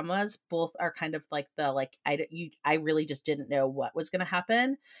K-dramas both are kind of like the like I really just didn't know what was going to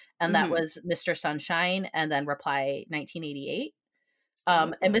happen, and that was Mr. Sunshine and then Reply 1988.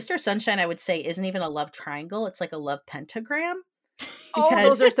 And Mr. Sunshine, I would say, isn't even a love triangle. It's like a love pentagram. Oh,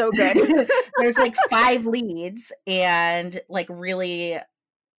 those are so good. There's like 5 leads and like really,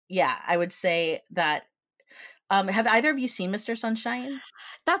 yeah, I would say that. Have either of you seen Mr. Sunshine?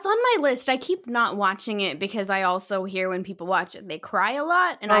 That's on my list. I keep not watching it because I also hear when people watch it, they cry a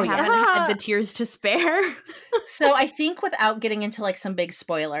lot, and I haven't had the tears to spare. So I think without getting into like some big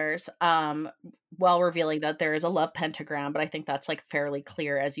spoilers, while revealing that there is a love pentagram, but I think that's like fairly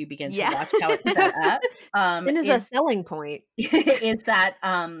clear as you begin to watch how it's set up. And is a selling point. Is that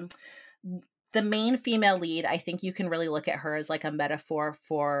the main female lead, I think you can really look at her as like a metaphor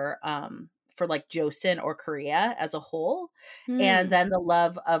for like Joseon or Korea as a whole. And then the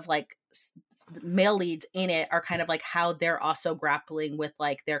love of like male leads in it are kind of like how they're also grappling with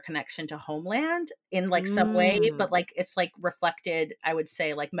like their connection to homeland in like some way, but like it's like reflected, I would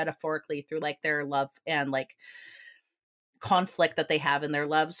say, like metaphorically through like their love and like conflict that they have in their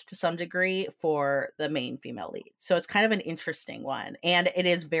loves to some degree for the main female lead. So it's kind of an interesting one, and it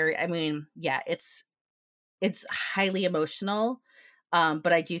is very, I mean, yeah, it's highly emotional.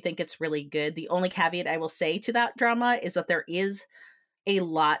 But I do think it's really good. The only caveat I will say to that drama is that there is a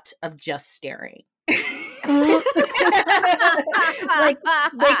lot of just staring. Like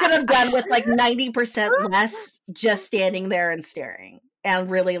they could have done with like 90% less just standing there and staring.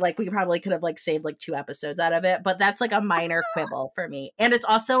 And really, like, we probably could have like saved like 2 episodes out of it, but that's like a minor quibble for me. And it's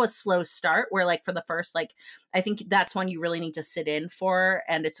also a slow start where like for the first, like, I think that's one you really need to sit in for,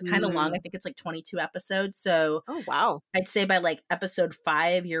 and it's kind of long. I think it's like 22 episodes. So oh wow, I'd say by like episode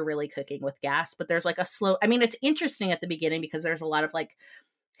 5 you're really cooking with gas. But there's like a slow, I mean, it's interesting at the beginning because there's a lot of like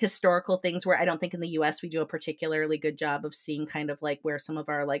historical things where I don't think in the US we do a particularly good job of seeing kind of like where some of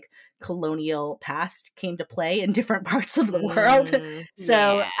our like colonial past came to play in different parts of the world.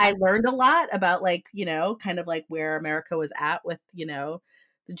 So yeah. I learned a lot about like, you know, kind of like where America was at with, you know,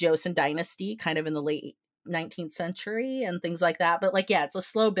 the Joseon dynasty kind of in the late 19th century and things like that. But like, yeah, it's a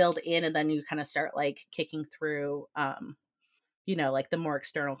slow build in, and then you kind of start like kicking through, you know, like the more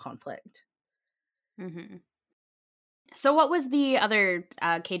external conflict. Mm-hmm. So what was the other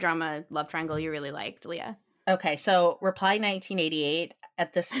K-drama love triangle you really liked, Leah? Okay, so Reply 1988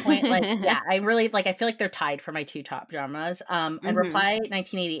 at this point, like, yeah, I really, like, I feel like they're tied for my 2 top dramas. And Reply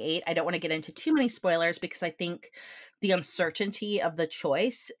 1988, I don't want to get into too many spoilers because I think the uncertainty of the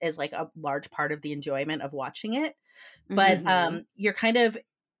choice is, like, a large part of the enjoyment of watching it. But you're kind of,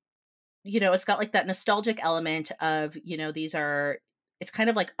 it's got like that nostalgic element of, it's kind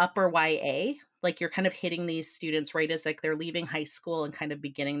of like upper YA. Like you're kind of hitting these students right as like they're leaving high school and kind of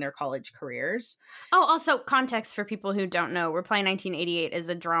beginning their college careers. Oh, also context for people who don't know, Reply 1988 is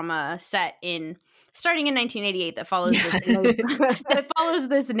a drama starting in 1988 that follows that follows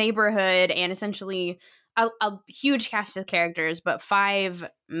this neighborhood and essentially a huge cast of characters, but 5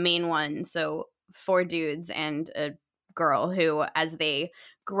 main ones. So 4 dudes and a girl who, as they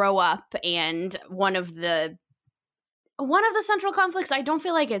grow up, and one of the central conflicts, I don't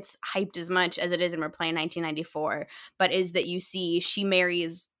feel like it's hyped as much as it is in Reply 1994, but is that you see she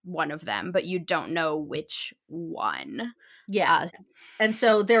marries one of them, but you don't know which one. Yeah. And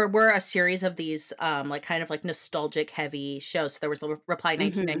so there were a series of these like kind of like nostalgic heavy shows. So there was the Reply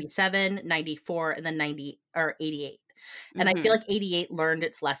 1997, 94, and then 88. And I feel like 88 learned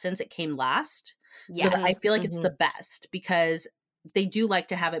its lessons. It came last. Yes. So I feel like it's the best because they do like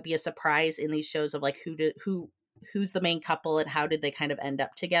to have it be a surprise in these shows of like who's the main couple and how did they kind of end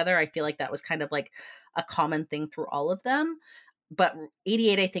up together. I feel like that was kind of like a common thing through all of them. But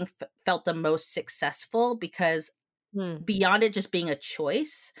 88, I think, felt the most successful because beyond it just being a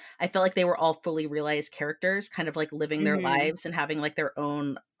choice, I felt like they were all fully realized characters, kind of like living their lives and having like their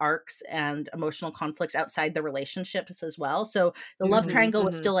own arcs and emotional conflicts outside the relationships as well. So the love triangle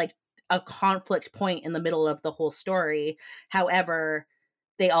was still like a conflict point in the middle of the whole story. However,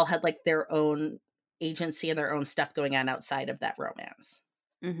 they all had like their own agency and their own stuff going on outside of that romance.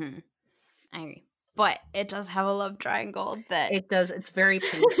 I agree. But it does have a love triangle that it does. It's very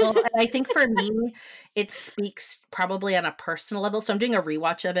painful. And I think for me, it speaks probably on a personal level. So I'm doing a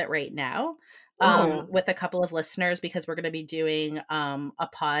rewatch of it right now with a couple of listeners because we're going to be doing a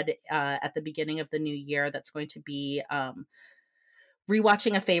pod at the beginning of the new year that's going to be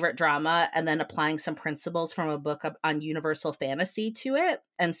rewatching a favorite drama and then applying some principles from a book on universal fantasy to it.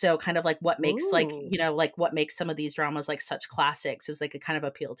 And so kind of like what makes like what makes some of these dramas like such classics is they could kind of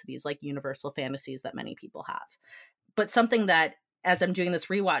appeal to these like universal fantasies that many people have. But something that as I'm doing this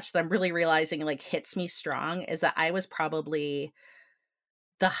rewatch that I'm really realizing like hits me strong is that I was probably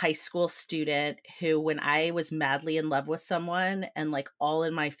the high school student who, when I was madly in love with someone and like all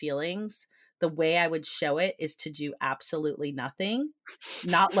in my feelings, the way I would show it is to do absolutely nothing,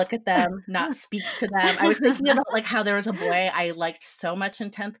 not look at them, not speak to them. I was thinking about like how there was a boy I liked so much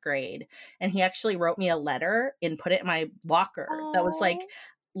in 10th grade, and he actually wrote me a letter and put it in my locker that was like,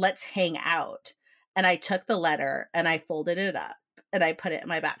 let's hang out. And I took the letter and I folded it up and I put it in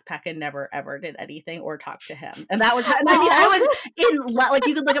my backpack and never ever did anything or talk to him. And that was how, I was in, like,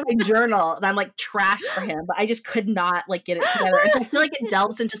 you could look at my journal and I'm like trash for him, but I just could not like get it together. And so I feel like it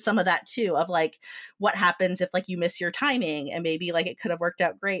delves into some of that too, of like what happens if like you miss your timing and maybe like it could have worked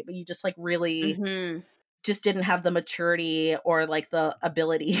out great, but you just like really just didn't have the maturity or like the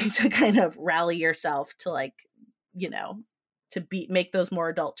ability to kind of rally yourself to like, to make those more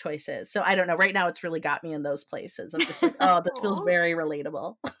adult choices. So I don't know. Right now, it's really got me in those places. I'm just like, oh, this feels very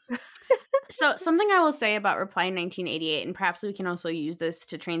relatable. So something I will say about Reply 1988, and perhaps we can also use this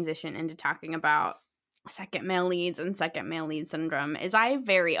to transition into talking about second male leads and second male lead syndrome, is I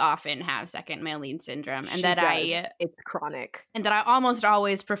very often have second male lead syndrome, and it's chronic, and that I almost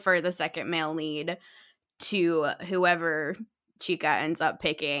always prefer the second male lead to whoever Chica ends up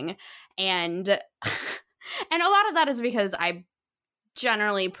picking, and. And a lot of that is because I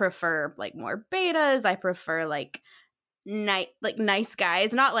generally prefer like more betas. I prefer like nice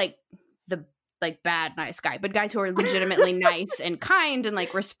guys, not like the like bad nice guy, but guys who are legitimately nice and kind and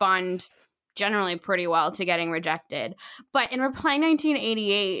like respond generally pretty well to getting rejected. But in Reply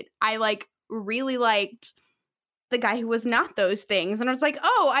 1988, I like really liked the guy who was not those things. And I was like,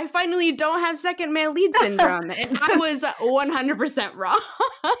 oh, I finally don't have second male lead syndrome. And I was 100% wrong.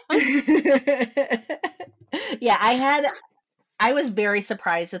 Yeah, I was very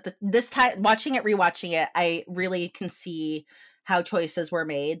surprised at this time rewatching it. I really can see how choices were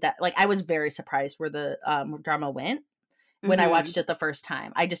made that like, I was very surprised where the drama went. When I watched it the first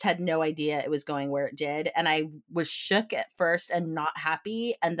time, I just had no idea it was going where it did. And I was shook at first and not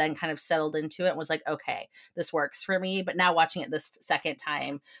happy, and then kind of settled into it and was like, okay, this works for me. But now watching it this second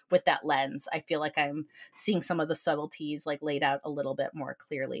time with that lens, I feel like I'm seeing some of the subtleties like laid out a little bit more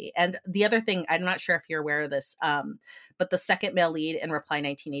clearly. And the other thing, I'm not sure if you're aware of this, but the second male lead in Reply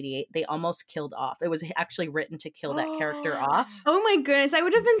 1988, they almost killed off. It was actually written to kill that character off. Oh my goodness, I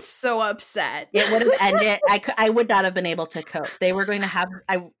would have been so upset. It would have ended. I would not have been able to cope. They were going to have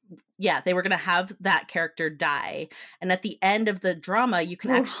they were going to have that character die. And at the end of the drama, you can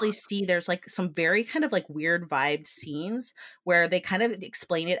actually see there's like some very kind of like weird vibed scenes where they kind of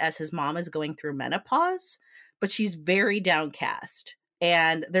explain it as his mom is going through menopause, but she's very downcast.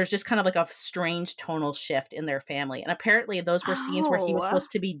 and there's just kind of like a strange tonal shift in their family. And apparently those were scenes where he was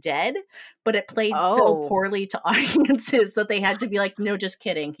supposed to be dead, but it played so poorly to audiences that they had to be like, no, just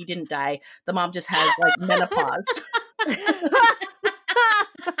kidding, he didn't die, the mom just had like menopause.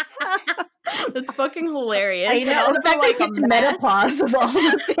 That's fucking hilarious. I know, the fact that it's menopause of all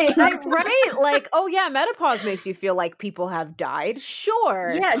the things. Right? Like, oh yeah, menopause makes you feel like people have died.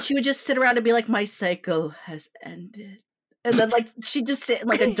 Sure. Yeah, and she would just sit around and be like, my cycle has ended. And then like she'd just sit in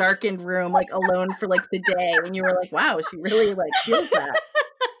like a darkened room, like alone for like the day. And you were like, wow, she really like feels that.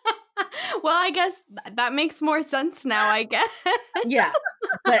 Well, I guess that makes more sense now, I guess. Yeah.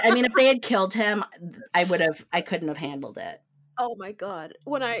 But I mean, if they had killed him, I couldn't have handled it. Oh my god.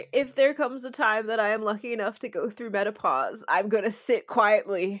 If there comes a time that I am lucky enough to go through menopause, I'm gonna sit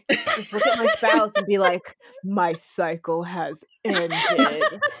quietly, just look at my spouse and be like, my cycle has ended.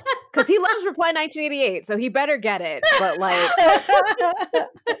 Because he loves Reply 1988, so he better get it. But like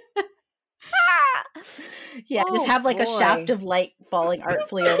yeah, just have like a shaft of light falling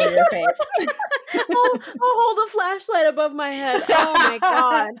artfully over your face. I'll hold a flashlight above my head. Oh my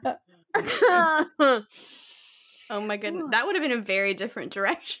god. Oh my goodness. That would have been a very different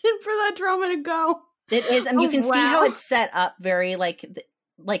direction for that drama to go. It is, and you can see how it's set up very like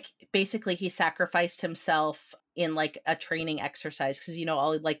basically he sacrificed himself in like a training exercise, because you know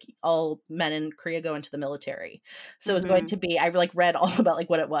all men in Korea go into the military. So it was going to be, I like read all about like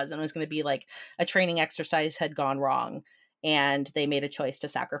what it was, and it was going to be like a training exercise had gone wrong and they made a choice to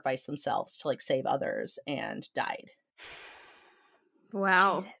sacrifice themselves to like save others and died.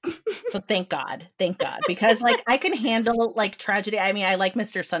 Wow. So thank God, because like I can handle like tragedy. I mean, I like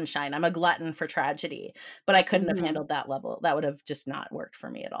Mr. Sunshine, I'm a glutton for tragedy, but I couldn't have handled that level. That would have just not worked for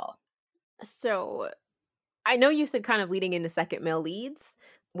me at all. So I know you said kind of leading into second male leads,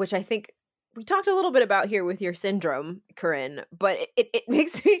 which I think we talked a little bit about here with your syndrome, Corinne, but it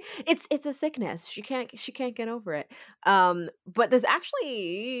makes me, it's a sickness. She can't get over it. But this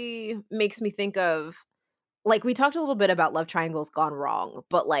actually makes me think of, like, we talked a little bit about love triangles gone wrong,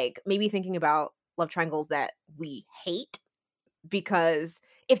 but like maybe thinking about love triangles that we hate, because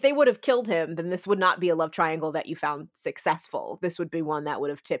if they would have killed him, then this would not be a love triangle that you found successful. This would be one that would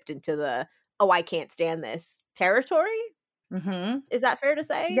have tipped into the, oh, I can't stand this territory. Mm-hmm. Is that fair to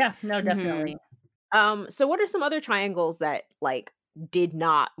say? Yeah, no, definitely. So what are some other triangles that like did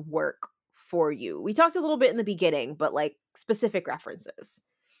not work for you? We talked a little bit in the beginning, but like specific references.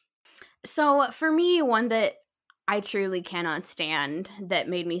 So for me, one that I truly cannot stand that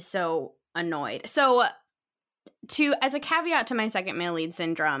made me so annoyed. So as a caveat to my second male lead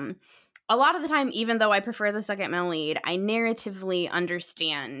syndrome, a lot of the time, even though I prefer the second male lead, I narratively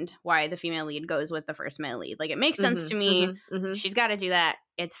understand why the female lead goes with the first male lead. Like, it makes sense to me. She's got to do that.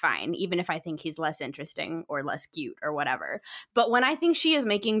 It's fine, even if I think he's less interesting or less cute or whatever. But when I think she is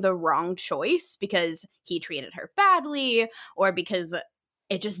making the wrong choice because he treated her badly or because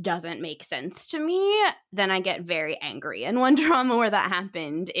it just doesn't make sense to me, then I get very angry. And one drama where that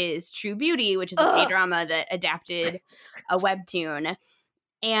happened is True Beauty, which is a K-drama that adapted a webtoon.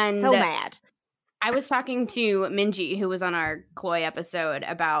 And so mad. I was talking to Minji, who was on our Chloe episode,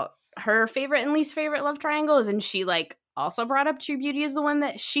 about her favorite and least favorite love triangles, and she like also brought up True Beauty as the one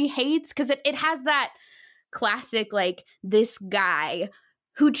that she hates, because it has that classic, like, this guy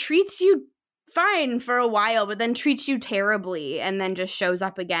who treats you fine for a while, but then treats you terribly, and then just shows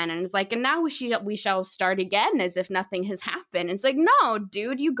up again and is like, and now we shall start again as if nothing has happened. It's like, no,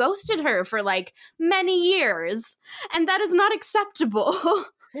 dude, you ghosted her for like many years, and that is not acceptable.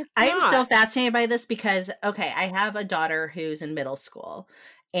 I am so fascinated by this because, okay, I have a daughter who's in middle school,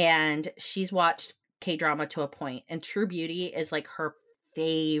 and she's watched K-drama to a point, and True Beauty is like her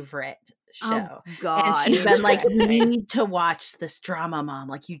favorite show. Oh, God. And she's been like, you need to watch this drama, Mom.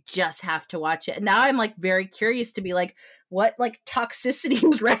 Like, you just have to watch it. And now I'm like very curious to be like, what like toxicity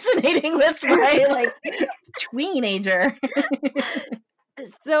is resonating with my like tweenager?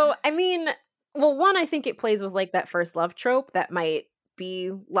 So, I mean, well, one, I think it plays with like that first love trope that might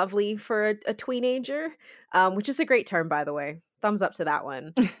be lovely for a tweenager, which is a great term, by the way. Thumbs up to that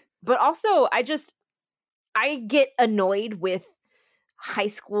one. But also, I get annoyed with high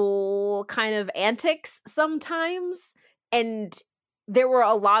school kind of antics sometimes, and there were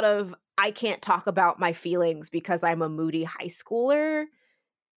a lot of I can't talk about my feelings because I'm a moody high schooler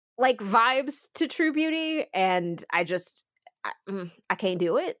like vibes to True Beauty, and I can't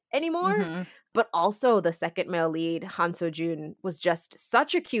do it anymore. But also the second male lead, Han So-jun, was just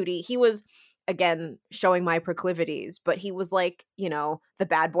such a cutie. He was, again, showing my proclivities, but he was like, you know, the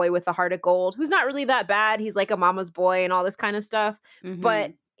bad boy with the heart of gold, who's not really that bad. He's like a mama's boy and all this kind of stuff.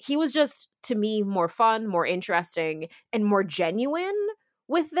 But he was just, to me, more fun, more interesting, and more genuine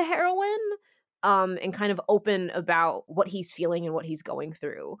with the heroine, and kind of open about what he's feeling and what he's going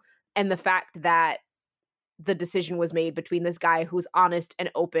through. And the fact that the decision was made between this guy who's honest and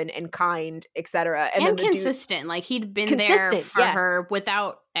open and kind, etc. And then the consistent. Like, he'd been there for her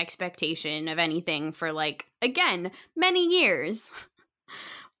without expectation of anything for, like, again, many years.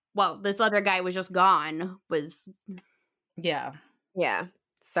 Well, this other guy was just gone. Yeah.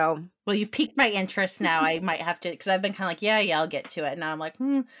 So, well, you've piqued my interest now. I might have to, because I've been kind of like, yeah, I'll get to it. And now I'm like,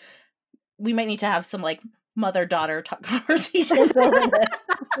 we might need to have some, like, mother-daughter conversations over this.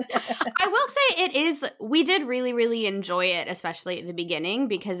 I will say we did really, really enjoy it, especially at the beginning,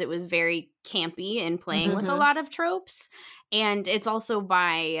 because it was very campy and playing with a lot of tropes. And it's also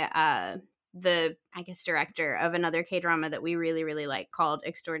by the, I guess, director of another K-drama that we really, really like called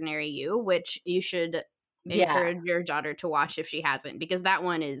Extraordinary You, which you should encourage your daughter to watch if she hasn't, because that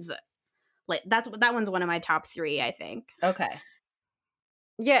one is like, that one's one of my top 3, I think. Okay.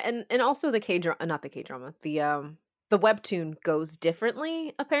 Yeah, and also the K-drama, not the K-drama, the webtoon goes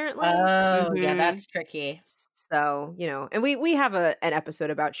differently, apparently. Oh, yeah, that's tricky. So, and we have an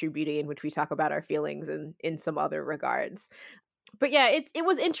episode about True Beauty in which we talk about our feelings in some other regards. But yeah, it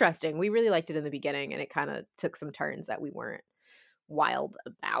was interesting. We really liked it in the beginning, and it kind of took some turns that we weren't wild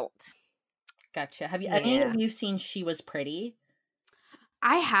about. Gotcha. Have any of you seen She Was Pretty?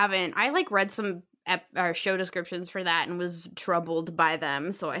 I haven't. I read some show descriptions for that and was troubled by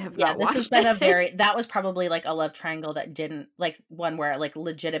them, so I have not watched this has been that was probably like a love triangle that didn't, like, one where, like,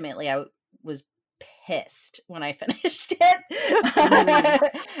 legitimately I was pissed when I finished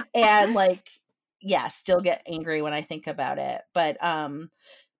it. And, like, still get angry when I think about it. But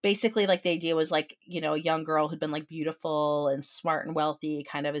basically, like, the idea was, like, a young girl who'd been, like, beautiful and smart and wealthy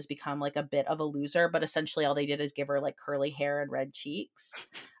kind of has become, like, a bit of a loser, but essentially all they did is give her, like, curly hair and red cheeks.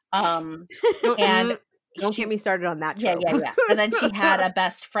 And don't get me started on that trope. Yeah. And then she had a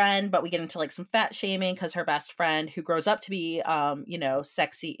best friend, but we get into, like, some fat shaming because her best friend, who grows up to be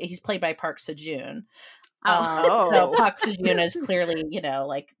sexy, he's played by Park Seo-joon. So Park Seo-joon is clearly,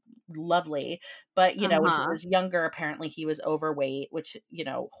 like, lovely, but when he was younger, apparently he was overweight, which,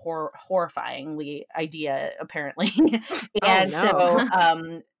 horrifyingly idea, apparently. And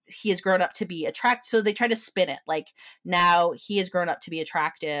so he has grown up to be attractive. So they try to spin it like, now he has grown up to be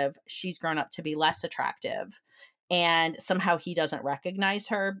attractive, she's grown up to be less attractive, and somehow he doesn't recognize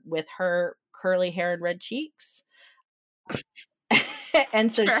her with her curly hair and red cheeks. And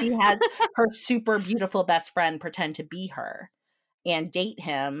so she has her super beautiful best friend pretend to be her and date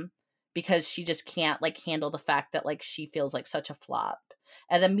him, because she just can't, like, handle the fact that, like, she feels like such a flop.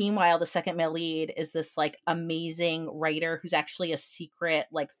 And then meanwhile, the second male lead is this, like, amazing writer who's actually a secret,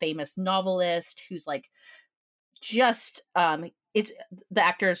 like, famous novelist who's, like, just it's the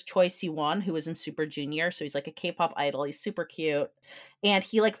actor is Choi Siwon, who was in Super Junior, so he's, like, a K-pop idol. He's super cute, and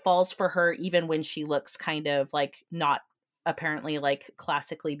he, like, falls for her even when she looks kind of, like, not apparently, like,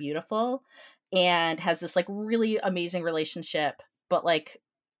 classically beautiful, and has this, like, really amazing relationship. But, like,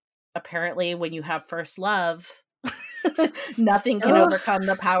 apparently when you have first love, nothing can overcome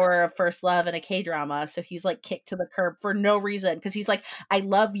the power of first love in a K-drama. So he's, like, kicked to the curb for no reason, because he's like, I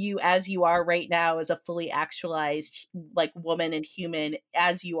love you as you are right now, as a fully actualized, like, woman and human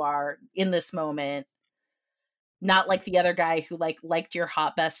as you are in this moment, not like the other guy who, like, liked your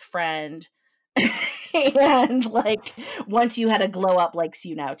hot best friend and, like, once you had a glow up, likes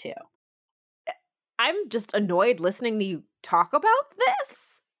you now too. I'm just annoyed listening to you talk about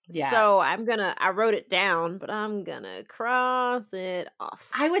this. Yeah. So I wrote it down, but I'm gonna cross it off.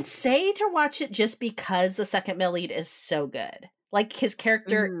 I would say to watch it just because the second male lead is so good. Like, his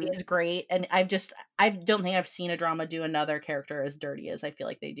character is great, and I don't think I've seen a drama do another character as dirty as I feel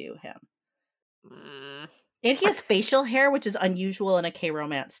like they do him. And he has facial hair, which is unusual in a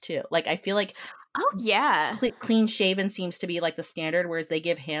K-romance too. Like, I feel like clean shaven seems to be, like, the standard, whereas they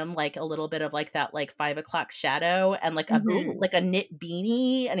give him, like, a little bit of, like, that, like, 5 o'clock shadow and, like, a knit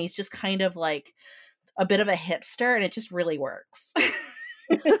beanie, and he's just kind of, like, a bit of a hipster, and it just really works.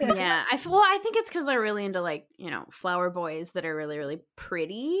 Yeah, I think it's because they're really into, like, flower boys that are really, really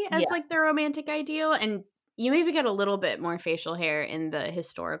pretty as like their romantic ideal, and you maybe get a little bit more facial hair in the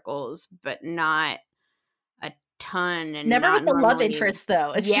historicals, but not ton, and never with the normally love interest,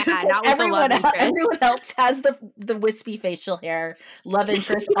 though. It's just, like, not with everyone the love interest. Everyone else has the wispy facial hair. Love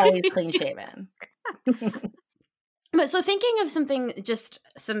interest always clean shaven. But so, thinking of something, just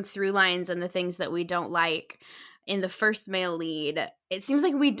some through lines and the things that we don't like in the first male lead, it seems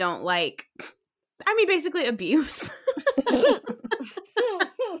like we don't like, basically abuse.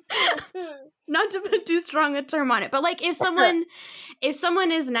 Not to put too strong a term on it, but like if someone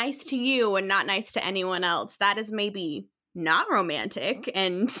is nice to you and not nice to anyone else, that is maybe not romantic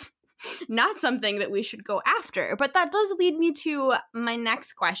and not something that we should go after. But that does lead me to my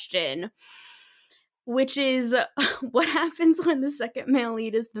next question, which is what happens when the second male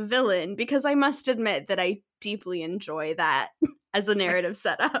lead is the villain? Because I must admit that I deeply enjoy that as a narrative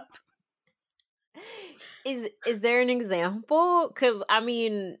setup. Is there an example? Because I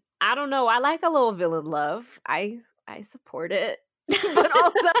mean, I don't know. I like a little villain love. I support it,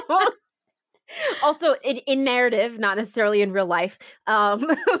 but also in narrative, not necessarily in real life.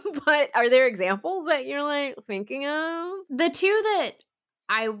 But are there examples that you're like thinking of? The two that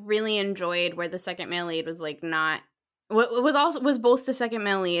I really enjoyed where the second male lead was like not was both the second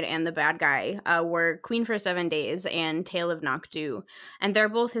male lead and the bad guy were Queen for 7 Days and Tale of Noctu, and they're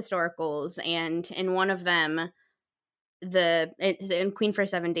both historicals. And in one of them, in Queen for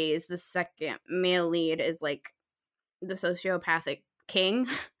 7 Days, the second male lead is like the sociopathic king,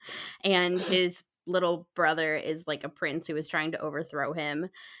 and his little brother is like a prince who is trying to overthrow him.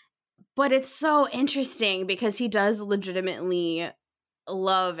 But it's so interesting because he does legitimately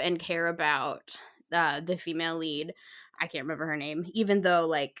love and care about the female lead. I can't remember her name, even though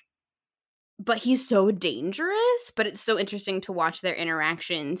like, but he's so dangerous. But it's so interesting to watch their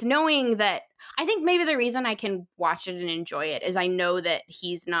interactions, knowing that I think maybe the reason I can watch it and enjoy it is I know that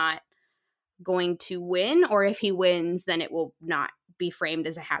he's not going to win, or if he wins, then it will not be framed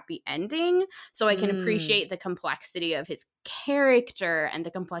as a happy ending. So I can appreciate the complexity of his character and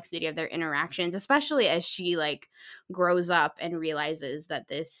the complexity of their interactions, especially as she like grows up and realizes that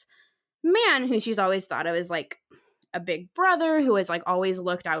this man who she's always thought of as like a big brother who has like always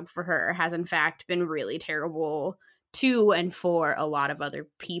looked out for her has in fact been really terrible to and for a lot of other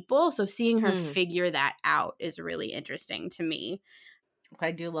people. So seeing her figure that out is really interesting to me.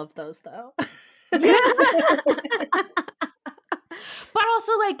 I do love those though. But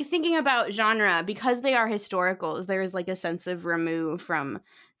also like thinking about genre, because they are historicals, there's like a sense of remove from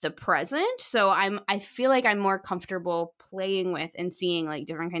the present. So I feel like I'm more comfortable playing with and seeing like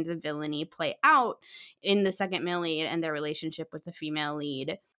different kinds of villainy play out in the second male lead and their relationship with the female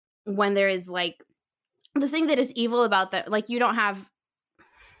lead, when there is like the thing that is evil about that, like you don't have,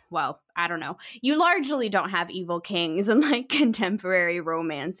 well, I don't know. You largely don't have evil kings in like contemporary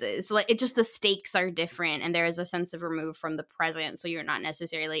romances. So like it just, the stakes are different and there is a sense of remove from the present. So you're not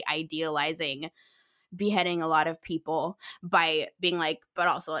necessarily idealizing beheading a lot of people by being like, but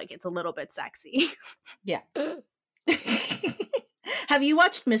also like it's a little bit sexy. Yeah. Have you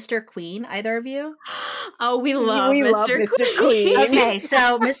watched Mr. Queen, either of you? Oh, we love Mr. Queen. Okay,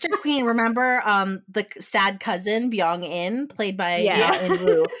 so Mr. Queen, remember the sad cousin Byung-in, played by Byung-in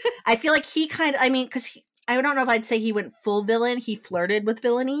Woo. I feel like he kind of, I mean, because I don't know if I'd say he went full villain. He flirted with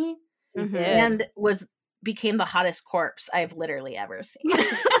villainy and became the hottest corpse I've literally ever seen.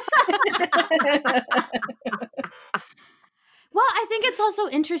 Well, I think it's also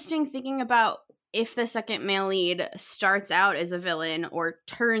interesting thinking about if the second male lead starts out as a villain or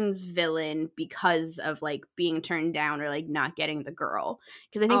turns villain because of like being turned down or like not getting the girl,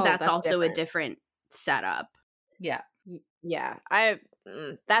 because I think that's also different. A different setup. Yeah.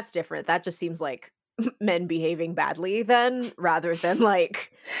 That's different. That just seems like men behaving badly then, rather than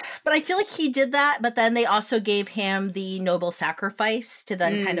like, but I feel like he did that, but then they also gave him the noble sacrifice to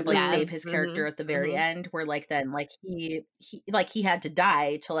then kind of like save his character at the very end, where like then like he had to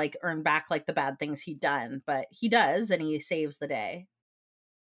die to like earn back like the bad things he'd done, but he does, and he saves the day.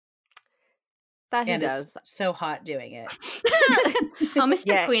 That he does. So hot doing it. Oh,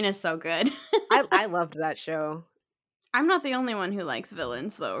 Mr. Queen is so good. I loved that show. I'm not the only one who likes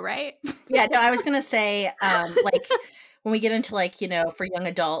villains, though, right? Yeah, no, I was gonna say, like, when we get into like, you know, for young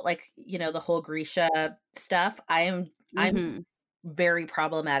adult, like, you know, the whole Grisha stuff, I'm very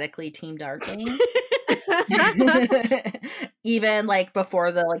problematically Team Darkling. Even like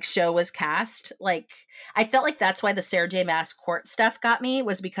before the like show was cast, like I felt like that's why the Sarah J. Maas court stuff got me,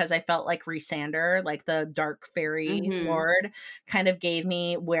 was because I felt like Rhysandr, like the dark fairy lord, kind of gave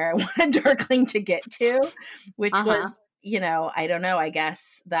me where I wanted Darkling to get to, which was, you know, I don't know, I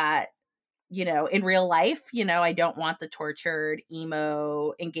guess that, you know, in real life, you know, I don't want the tortured,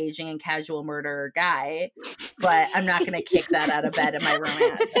 emo, engaging in casual murder guy, but I'm not going to kick that out of bed in my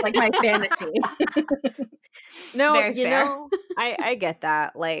romance, like my fantasy. No, very you fair. Know, I get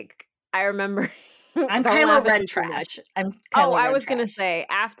that. Like, I remember. I'm Kylo Ren trash. I was going to say,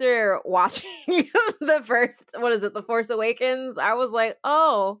 after watching the first, The Force Awakens, I was like,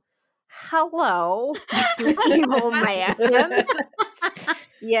 oh, hello, you evil man.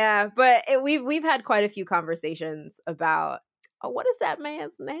 Yeah, but we've had quite a few conversations about what is that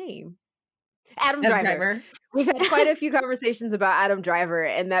man's name? Adam Adam Driver. Driver. We've had quite a few conversations about Adam Driver,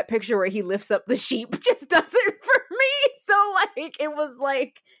 and that picture where he lifts up the sheep just does it for me. So, like, it was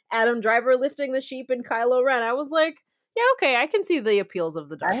like Adam Driver lifting the sheep and Kylo Ren. I was like, yeah, okay, I can see the appeals of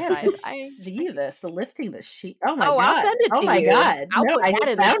the dark I have side. to see this. The lifting the sheep. Oh my Oh, god. I'll send it Oh to my you. god. I'll No, put I that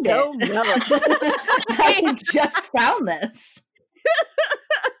in found the show it. notes. I just found this.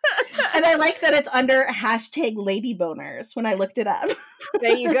 And I like that it's under hashtag #LadyBoners when I looked it up.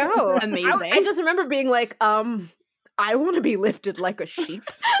 There you go. Amazing. I just remember being like, I want to be lifted like a sheep.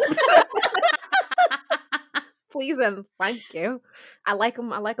 Please and thank you. I like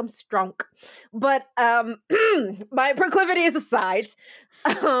them strong. But my proclivities aside,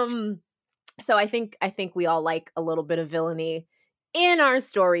 so I think we all like a little bit of villainy in our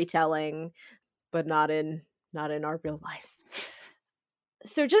storytelling, but not in our real lives.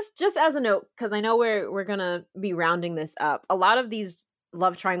 So just as a note, because I know we're gonna be rounding this up, a lot of these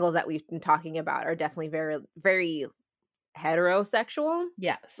love triangles that we've been talking about are definitely very, very heterosexual,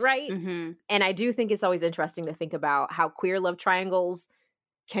 Yes. right? Mm-hmm. And I do think it's always interesting to think about how queer love triangles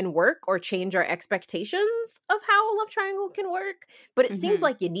can work or change our expectations of how a love triangle can work. But it seems Mhm.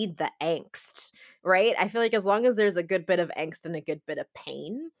 like you need the angst, right? I feel like as long as there's a good bit of angst and a good bit of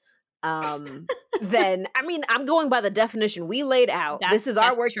pain, then I mean, I'm going by the definition we laid out. This is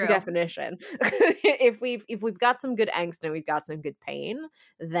our That's working true. definition. If we've got some good angst and we've got some good pain,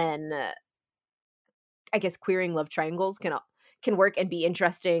 then I guess queering love triangles can work and be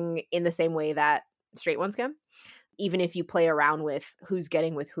interesting in the same way that straight ones can. Even if you play around with who's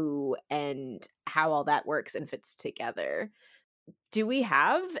getting with who and how all that works and fits together. Do we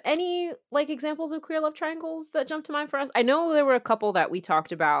have any like examples of queer love triangles that jump to mind for us? I know there were a couple that we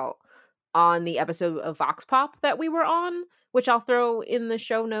talked about on the episode of Vox Pop that we were on, which I'll throw in the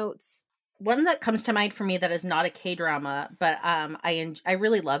show notes. One that comes to mind for me that is not a K-drama, but I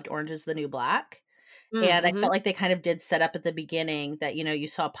really loved Orange is the New Black. And I felt like they kind of did set up at the beginning that, you know, you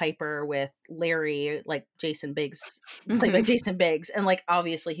saw Piper with Larry, like Jason Biggs, played by Jason Biggs. And like,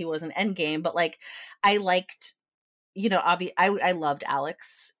 obviously he wasn't Endgame, but like, I liked, you know, I loved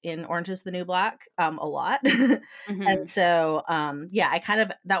Alex in Orange is the New Black a lot. And so, yeah,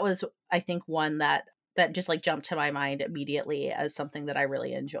 that was, I think, one that just like jumped to my mind immediately as something that I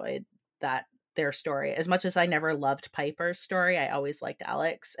really enjoyed, that their story. As much as I never loved Piper's story, I always liked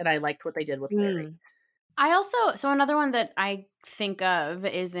Alex, and I liked what they did with Larry. I also, so another one that I think of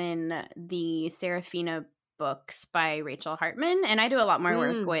is in the Serafina books by Rachel Hartman, and I do a lot more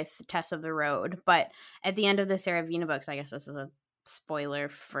work with Tess of the Road, but at the end of the Serafina books, I guess this is a spoiler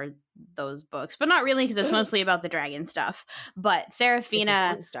for those books, but not really, because it's mostly about the dragon stuff. But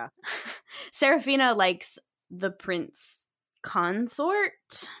Serafina likes the prince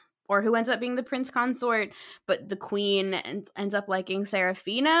consort, or who ends up being the prince consort, but the queen ends up liking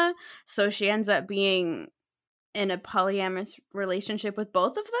Serafina, so she ends up being in a polyamorous relationship with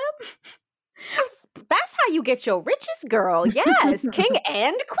both of them. That's how you get your riches, girl. Yes, king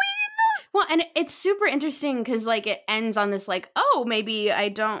and queen. Well, and it's super interesting because, like, it ends on this, like, oh, maybe I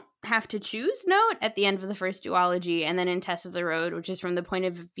don't have to choose note at the end of the first duology, and then in Tess of the Road, which is from the point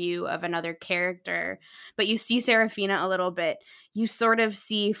of view of another character, but you see Serafina a little bit. You sort of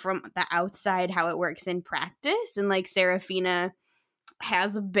see from the outside how it works in practice, and, like, Serafina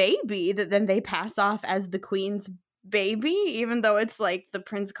has a baby that then they pass off as the queen's baby, even though it's, like, the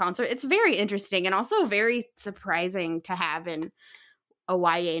prince consort. It's very interesting and also very surprising to have in a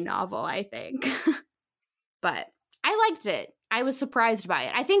YA novel, I think. But I liked it. I was surprised by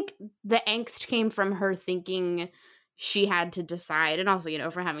it. I think the angst came from her thinking she had to decide, and also, you know,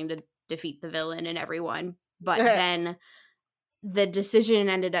 for having to defeat the villain and everyone. But then the decision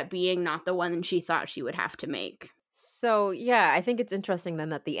ended up being not the one she thought she would have to make. So, yeah, I think it's interesting then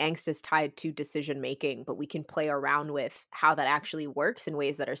that the angst is tied to decision making, but we can play around with how that actually works in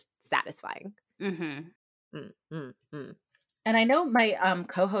ways that are satisfying. And I know my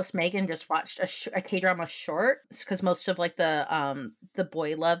co-host Megan just watched a K-drama short, because most of like the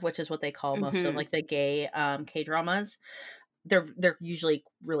boy love, which is what they call most of like the gay K-dramas, they're usually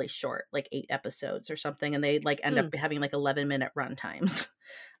really short, like 8 episodes or something, and they like end up having like 11-minute run times.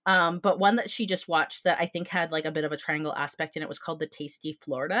 But one that she just watched that I think had like a bit of a triangle aspect in it was called The Tasty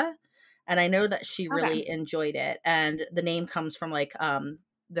Florida, and I know that she really enjoyed it. And the name comes from like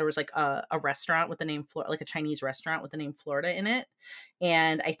there was like a restaurant with the name Florida, like a Chinese restaurant with the name Florida in it.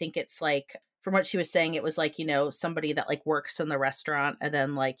 And I think it's like, from what she was saying, it was like, you know, somebody that like works in the restaurant, and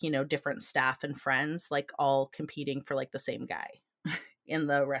then like, you know, different staff and friends like all competing for like the same guy. in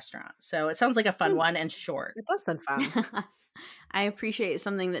the restaurant. So it sounds like a fun one and short. It does sound fun. I appreciate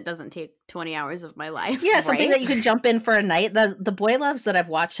something that doesn't take 20 hours of my life. Yeah, something Right? that you can jump in for a night. The Boy Loves that I've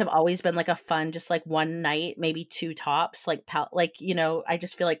watched have always been like a fun, just like one night, maybe two tops, like I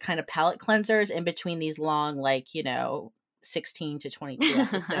just feel like kind of palate cleansers in between these long, 16 to 22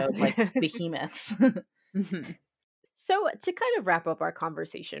 episode like behemoths. Mhm. So, to kind of wrap up our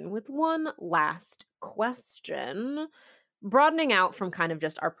conversation with one last question, broadening out from kind of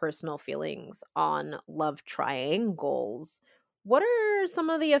just our personal feelings on love triangles, what are some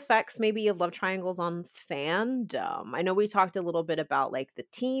of the effects maybe of love triangles on fandom? I know we talked a little bit about like the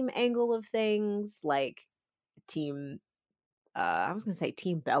team angle of things, like team I was gonna say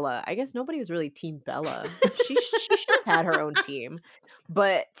Team Bella. I guess nobody was really Team Bella. She should have had her own team.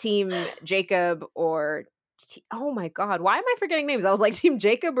 But Team Jacob or oh my god, why am I forgetting names? I was like Team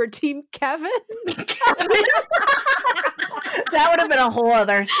Jacob or Team Kevin? That would have been a whole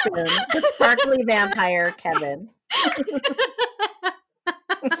other spoon. The sparkly vampire Kevin.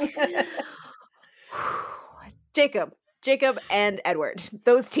 Jacob and Edward.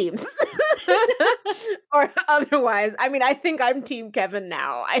 Those teams. Or otherwise, I mean, I think I'm Team Kevin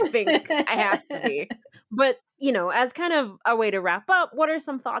now. I think I have to be. But, as kind of a way to wrap up, what are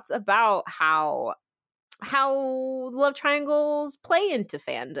some thoughts about how love triangles play into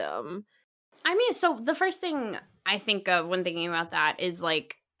fandom? I mean, so the first thing I think of when thinking about that is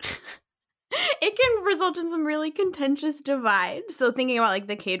like it can result in some really contentious divide. So thinking about like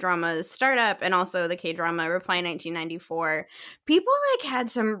the K-drama Startup and also the K-drama Reply 1994, people like had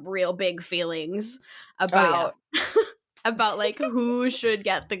some real big feelings about about like who should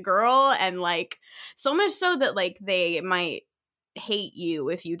get the girl, and like so much so that like they might hate you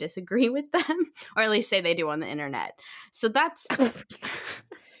if you disagree with them, or at least say they do on the internet. So that's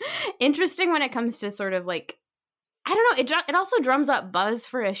interesting when it comes to sort of like, I don't know, it also drums up buzz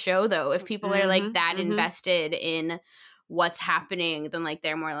for a show though. If people are like that invested in what's happening, then like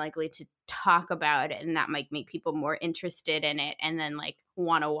they're more likely to talk about it, and that might make people more interested in it and then like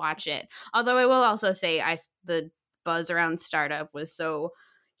want to watch it. Although I will also say the buzz around Startup was so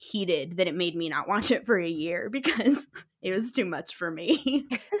heated that it made me not watch it for a year because it was too much for me.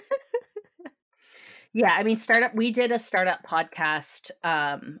 Yeah, I mean, we did a Startup podcast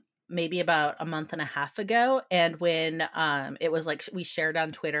maybe about a month and a half ago, and when it was like we shared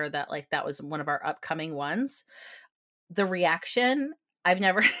on Twitter that like that was one of our upcoming ones, the reaction, I've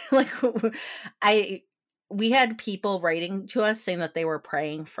never we had people writing to us saying that they were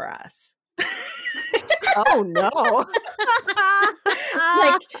praying for us. Oh no.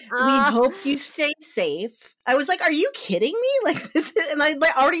 Like, we hope you stay safe. I was like, are you kidding me? Like this is, and I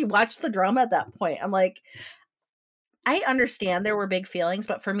like already watched the drama at that point. I'm like, I understand there were big feelings,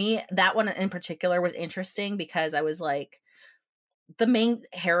 but for me, that one in particular was interesting because I was like, the main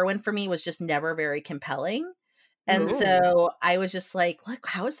heroine for me was just never very compelling. And so I was just like, look,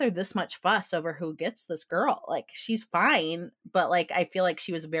 how is there this much fuss over who gets this girl? Like, she's fine, but like, I feel like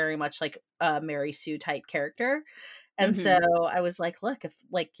she was very much like a Mary Sue type character. And so I was like, look,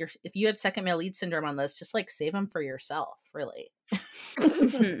 if you had second male lead syndrome on this, just like save them for yourself, really.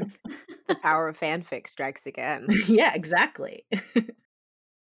 The power of fanfic strikes again. Yeah, exactly.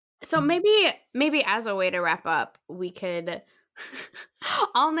 So maybe as a way to wrap up, we could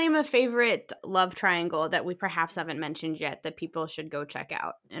I'll name a favorite love triangle that we perhaps haven't mentioned yet that people should go check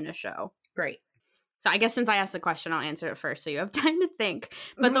out in a show. Great. So I guess since I asked the question, I'll answer it first so you have time to think.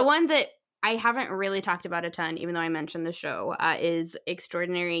 But the one that I haven't really talked about a ton, even though I mentioned the show, is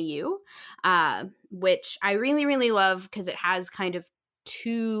Extraordinary You, which I really, really love because it has kind of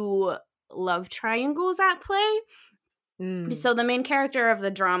two love triangles at play. So the main character of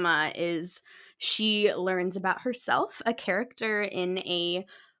the drama is she learns about herself, a character in a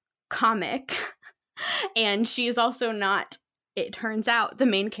comic, and she is also not, it turns out, the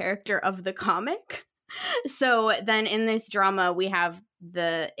main character of the comic. So then in this drama, we have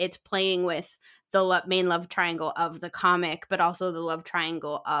it's playing with the main love triangle of the comic, but also the love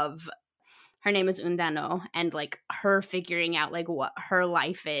triangle of, her name is Undano, and like her figuring out like what her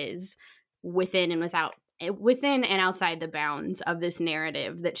life is within and outside the bounds of this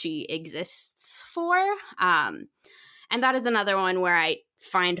narrative that she exists for. And that is another one where I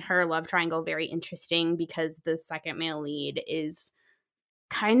find her love triangle very interesting because the second male lead is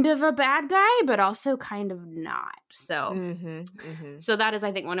kind of a bad guy, but also kind of not. So, so that is,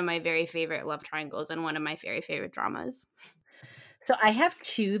 I think, one of my very favorite love triangles and one of my very favorite dramas. So I have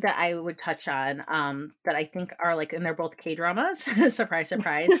two that I would touch on that I think are like, and they're both K-dramas. Surprise,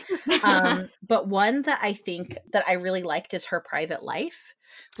 surprise. But one that I think that I really liked is Her Private Life,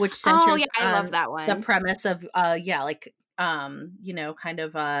 which centers I love that one. The premise of you know, kind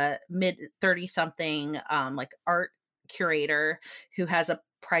of a mid 30 something, like art curator who has a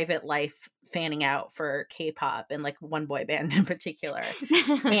private life fanning out for K-pop and like one boy band in particular.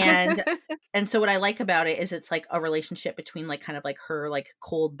 And so what I like about it is it's like a relationship between like kind of like her like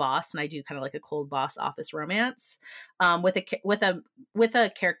cold boss, and I do kind of like a cold boss office romance, with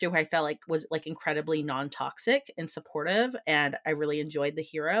a character who I felt like was like incredibly non-toxic and supportive, and I really enjoyed the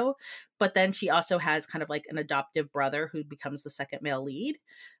hero. But then she also has kind of like an adoptive brother who becomes the second male lead,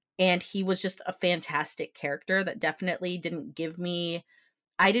 and he was just a fantastic character that definitely didn't give me,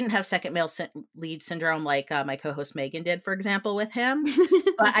 I didn't have second male lead syndrome like my co-host Megan did, for example, with him.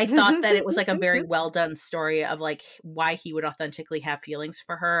 But I thought that it was like a very well done story of like why he would authentically have feelings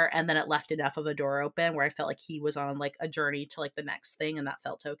for her. And then it left enough of a door open where I felt like he was on like a journey to like the next thing, and that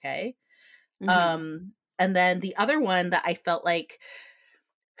felt okay. And then the other one that I felt like,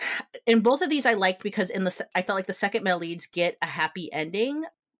 in both of these I liked because I felt like the second male leads get a happy ending.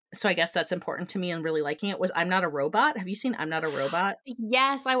 So I guess that's important to me and really liking it, was I'm Not a Robot. Have you seen I'm Not a Robot?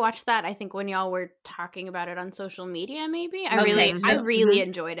 Yes, I watched that. I think when y'all were talking about it on social media, maybe. I Okay, really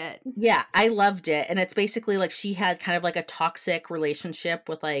enjoyed it. Yeah, I loved it. And it's basically like she had kind of like a toxic relationship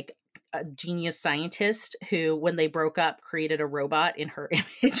with like a genius scientist who, when they broke up, created a robot in her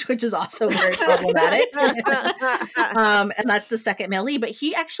image, which is also very problematic. And that's the second male lead. But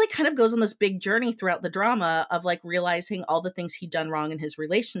he actually kind of goes on this big journey throughout the drama of like realizing all the things he'd done wrong in his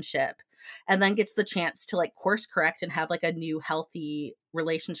relationship, and then gets the chance to like course correct and have like a new healthy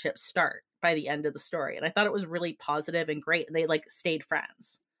relationship start by the end of the story. And I thought it was really positive and great. And they like stayed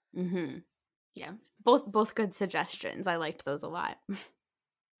friends. Yeah, both good suggestions. I liked those a lot.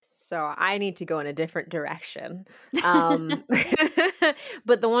 So I need to go in a different direction. But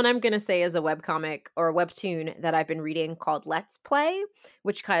the one I'm going to say is a webcomic or a webtoon that I've been reading called Let's Play,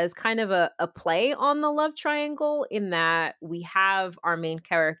 which is kind of a play on the love triangle, in that we have our main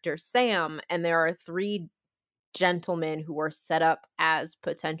character, Sam, and there are 3 gentlemen who are set up as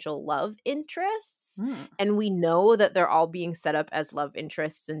potential love interests. And we know that they're all being set up as love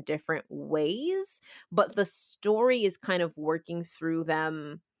interests in different ways, but the story is kind of working through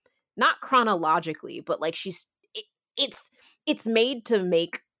them, not chronologically, but like it's made to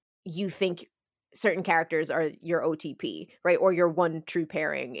make you think certain characters are your OTP, right? Or your one true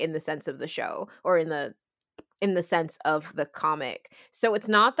pairing in the sense of the show, or in the sense of the comic. So it's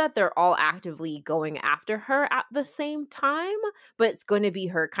not that they're all actively going after her at the same time, but it's going to be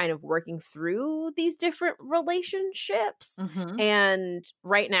her kind of working through these different relationships. And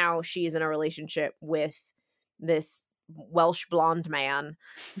right now she is in a relationship with this Welsh blonde man,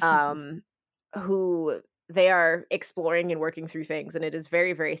 who they are exploring and working through things, and it is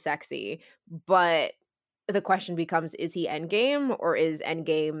very, very sexy. But the question becomes, is he Endgame, or is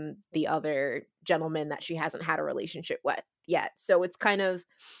Endgame the other gentleman that she hasn't had a relationship with yet? So it's kind of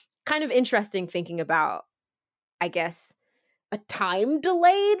interesting thinking about, I guess, a time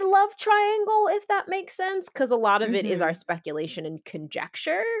delayed love triangle, if that makes sense, because a lot of it is our speculation and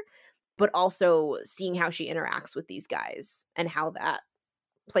conjecture, but also seeing how she interacts with these guys and how that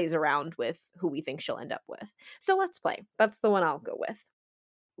plays around with who we think she'll end up with. So Let's Play. That's the one I'll go with.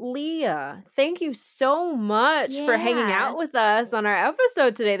 Leah, thank you so much for hanging out with us on our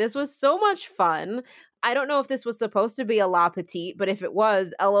episode today. This was so much fun. I don't know if this was supposed to be a La Petite, but if it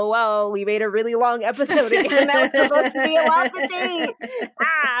was, LOL, we made a really long episode again. That was supposed to be a La Petite.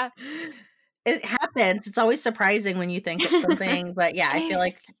 It happens. It's always surprising when you think it's something, but yeah, I feel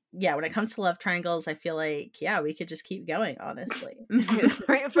like, yeah, when it comes to love triangles, I feel like, yeah, we could just keep going, honestly.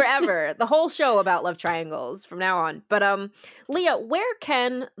 Forever. The whole show about love triangles from now on. But Leah, where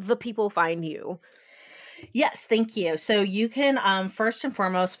can the people find you? Yes, thank you. So you can first and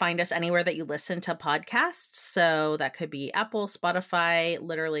foremost find us anywhere that you listen to podcasts. So that could be Apple, Spotify,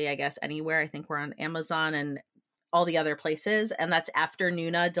 literally, I guess, anywhere. I think we're on Amazon and all the other places. And that's After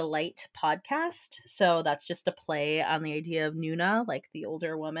Nuna Delight podcast. So that's just a play on the idea of Nuna, like the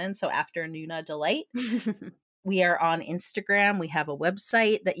older woman. So After Nuna Delight. We are on Instagram. We have a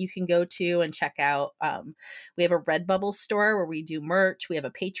website that you can go to and check out. We have a Redbubble store where we do merch. We have a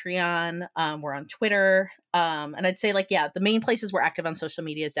Patreon. We're on Twitter. And I'd say, like, yeah, the main places we're active on social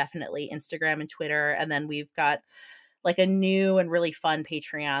media is definitely Instagram and Twitter. And then we've got like a new and really fun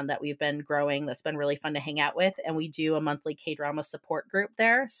Patreon that we've been growing that's been really fun to hang out with. And we do a monthly K-drama support group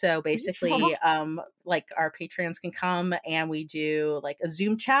there. So basically, like our Patreons can come and we do like a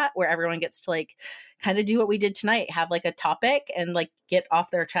Zoom chat where everyone gets to like kind of do what we did tonight, have like a topic and like get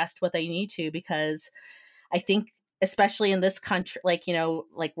off their chest what they need to, because I think especially in this country, like, you know,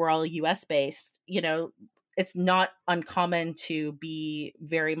 like we're all US based, you know, it's not uncommon to be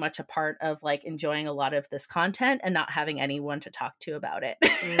very much a part of like enjoying a lot of this content and not having anyone to talk to about it.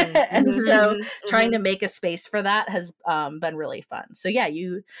 And so trying to make a space for that has been really fun. So yeah,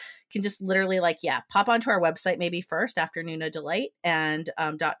 you can just literally like, pop onto our website maybe first, Afternoon Delight and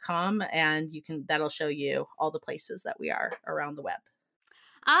 .com, and that'll show you all the places that we are around the web.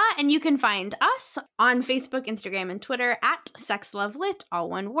 And you can find us on Facebook, Instagram, and Twitter at SexLoveLit, all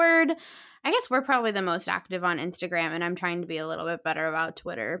one word. I guess we're probably the most active on Instagram, and I'm trying to be a little bit better about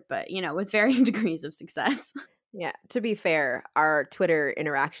Twitter, but, with varying degrees of success. Yeah, to be fair, our Twitter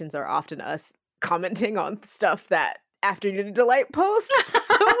interactions are often us commenting on stuff that Afternoon Delight posts.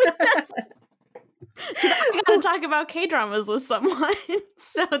 I gotta talk about K-dramas with someone,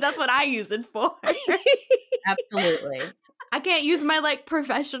 so that's what I use it for. Absolutely. I can't use my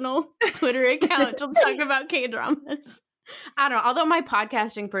professional Twitter account to talk about K-dramas. I don't know. Although my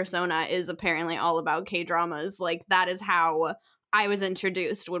podcasting persona is apparently all about K-dramas, that is how I was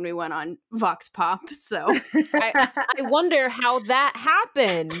introduced when we went on Vox Pop. So I wonder how that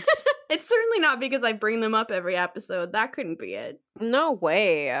happened. It's certainly not because I bring them up every episode. That couldn't be it. No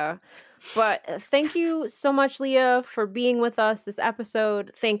way. But thank you so much, Leah, for being with us this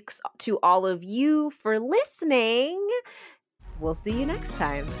episode. Thanks to all of you for listening. We'll see you next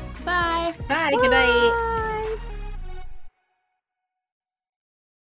time. Bye. Bye. Good night.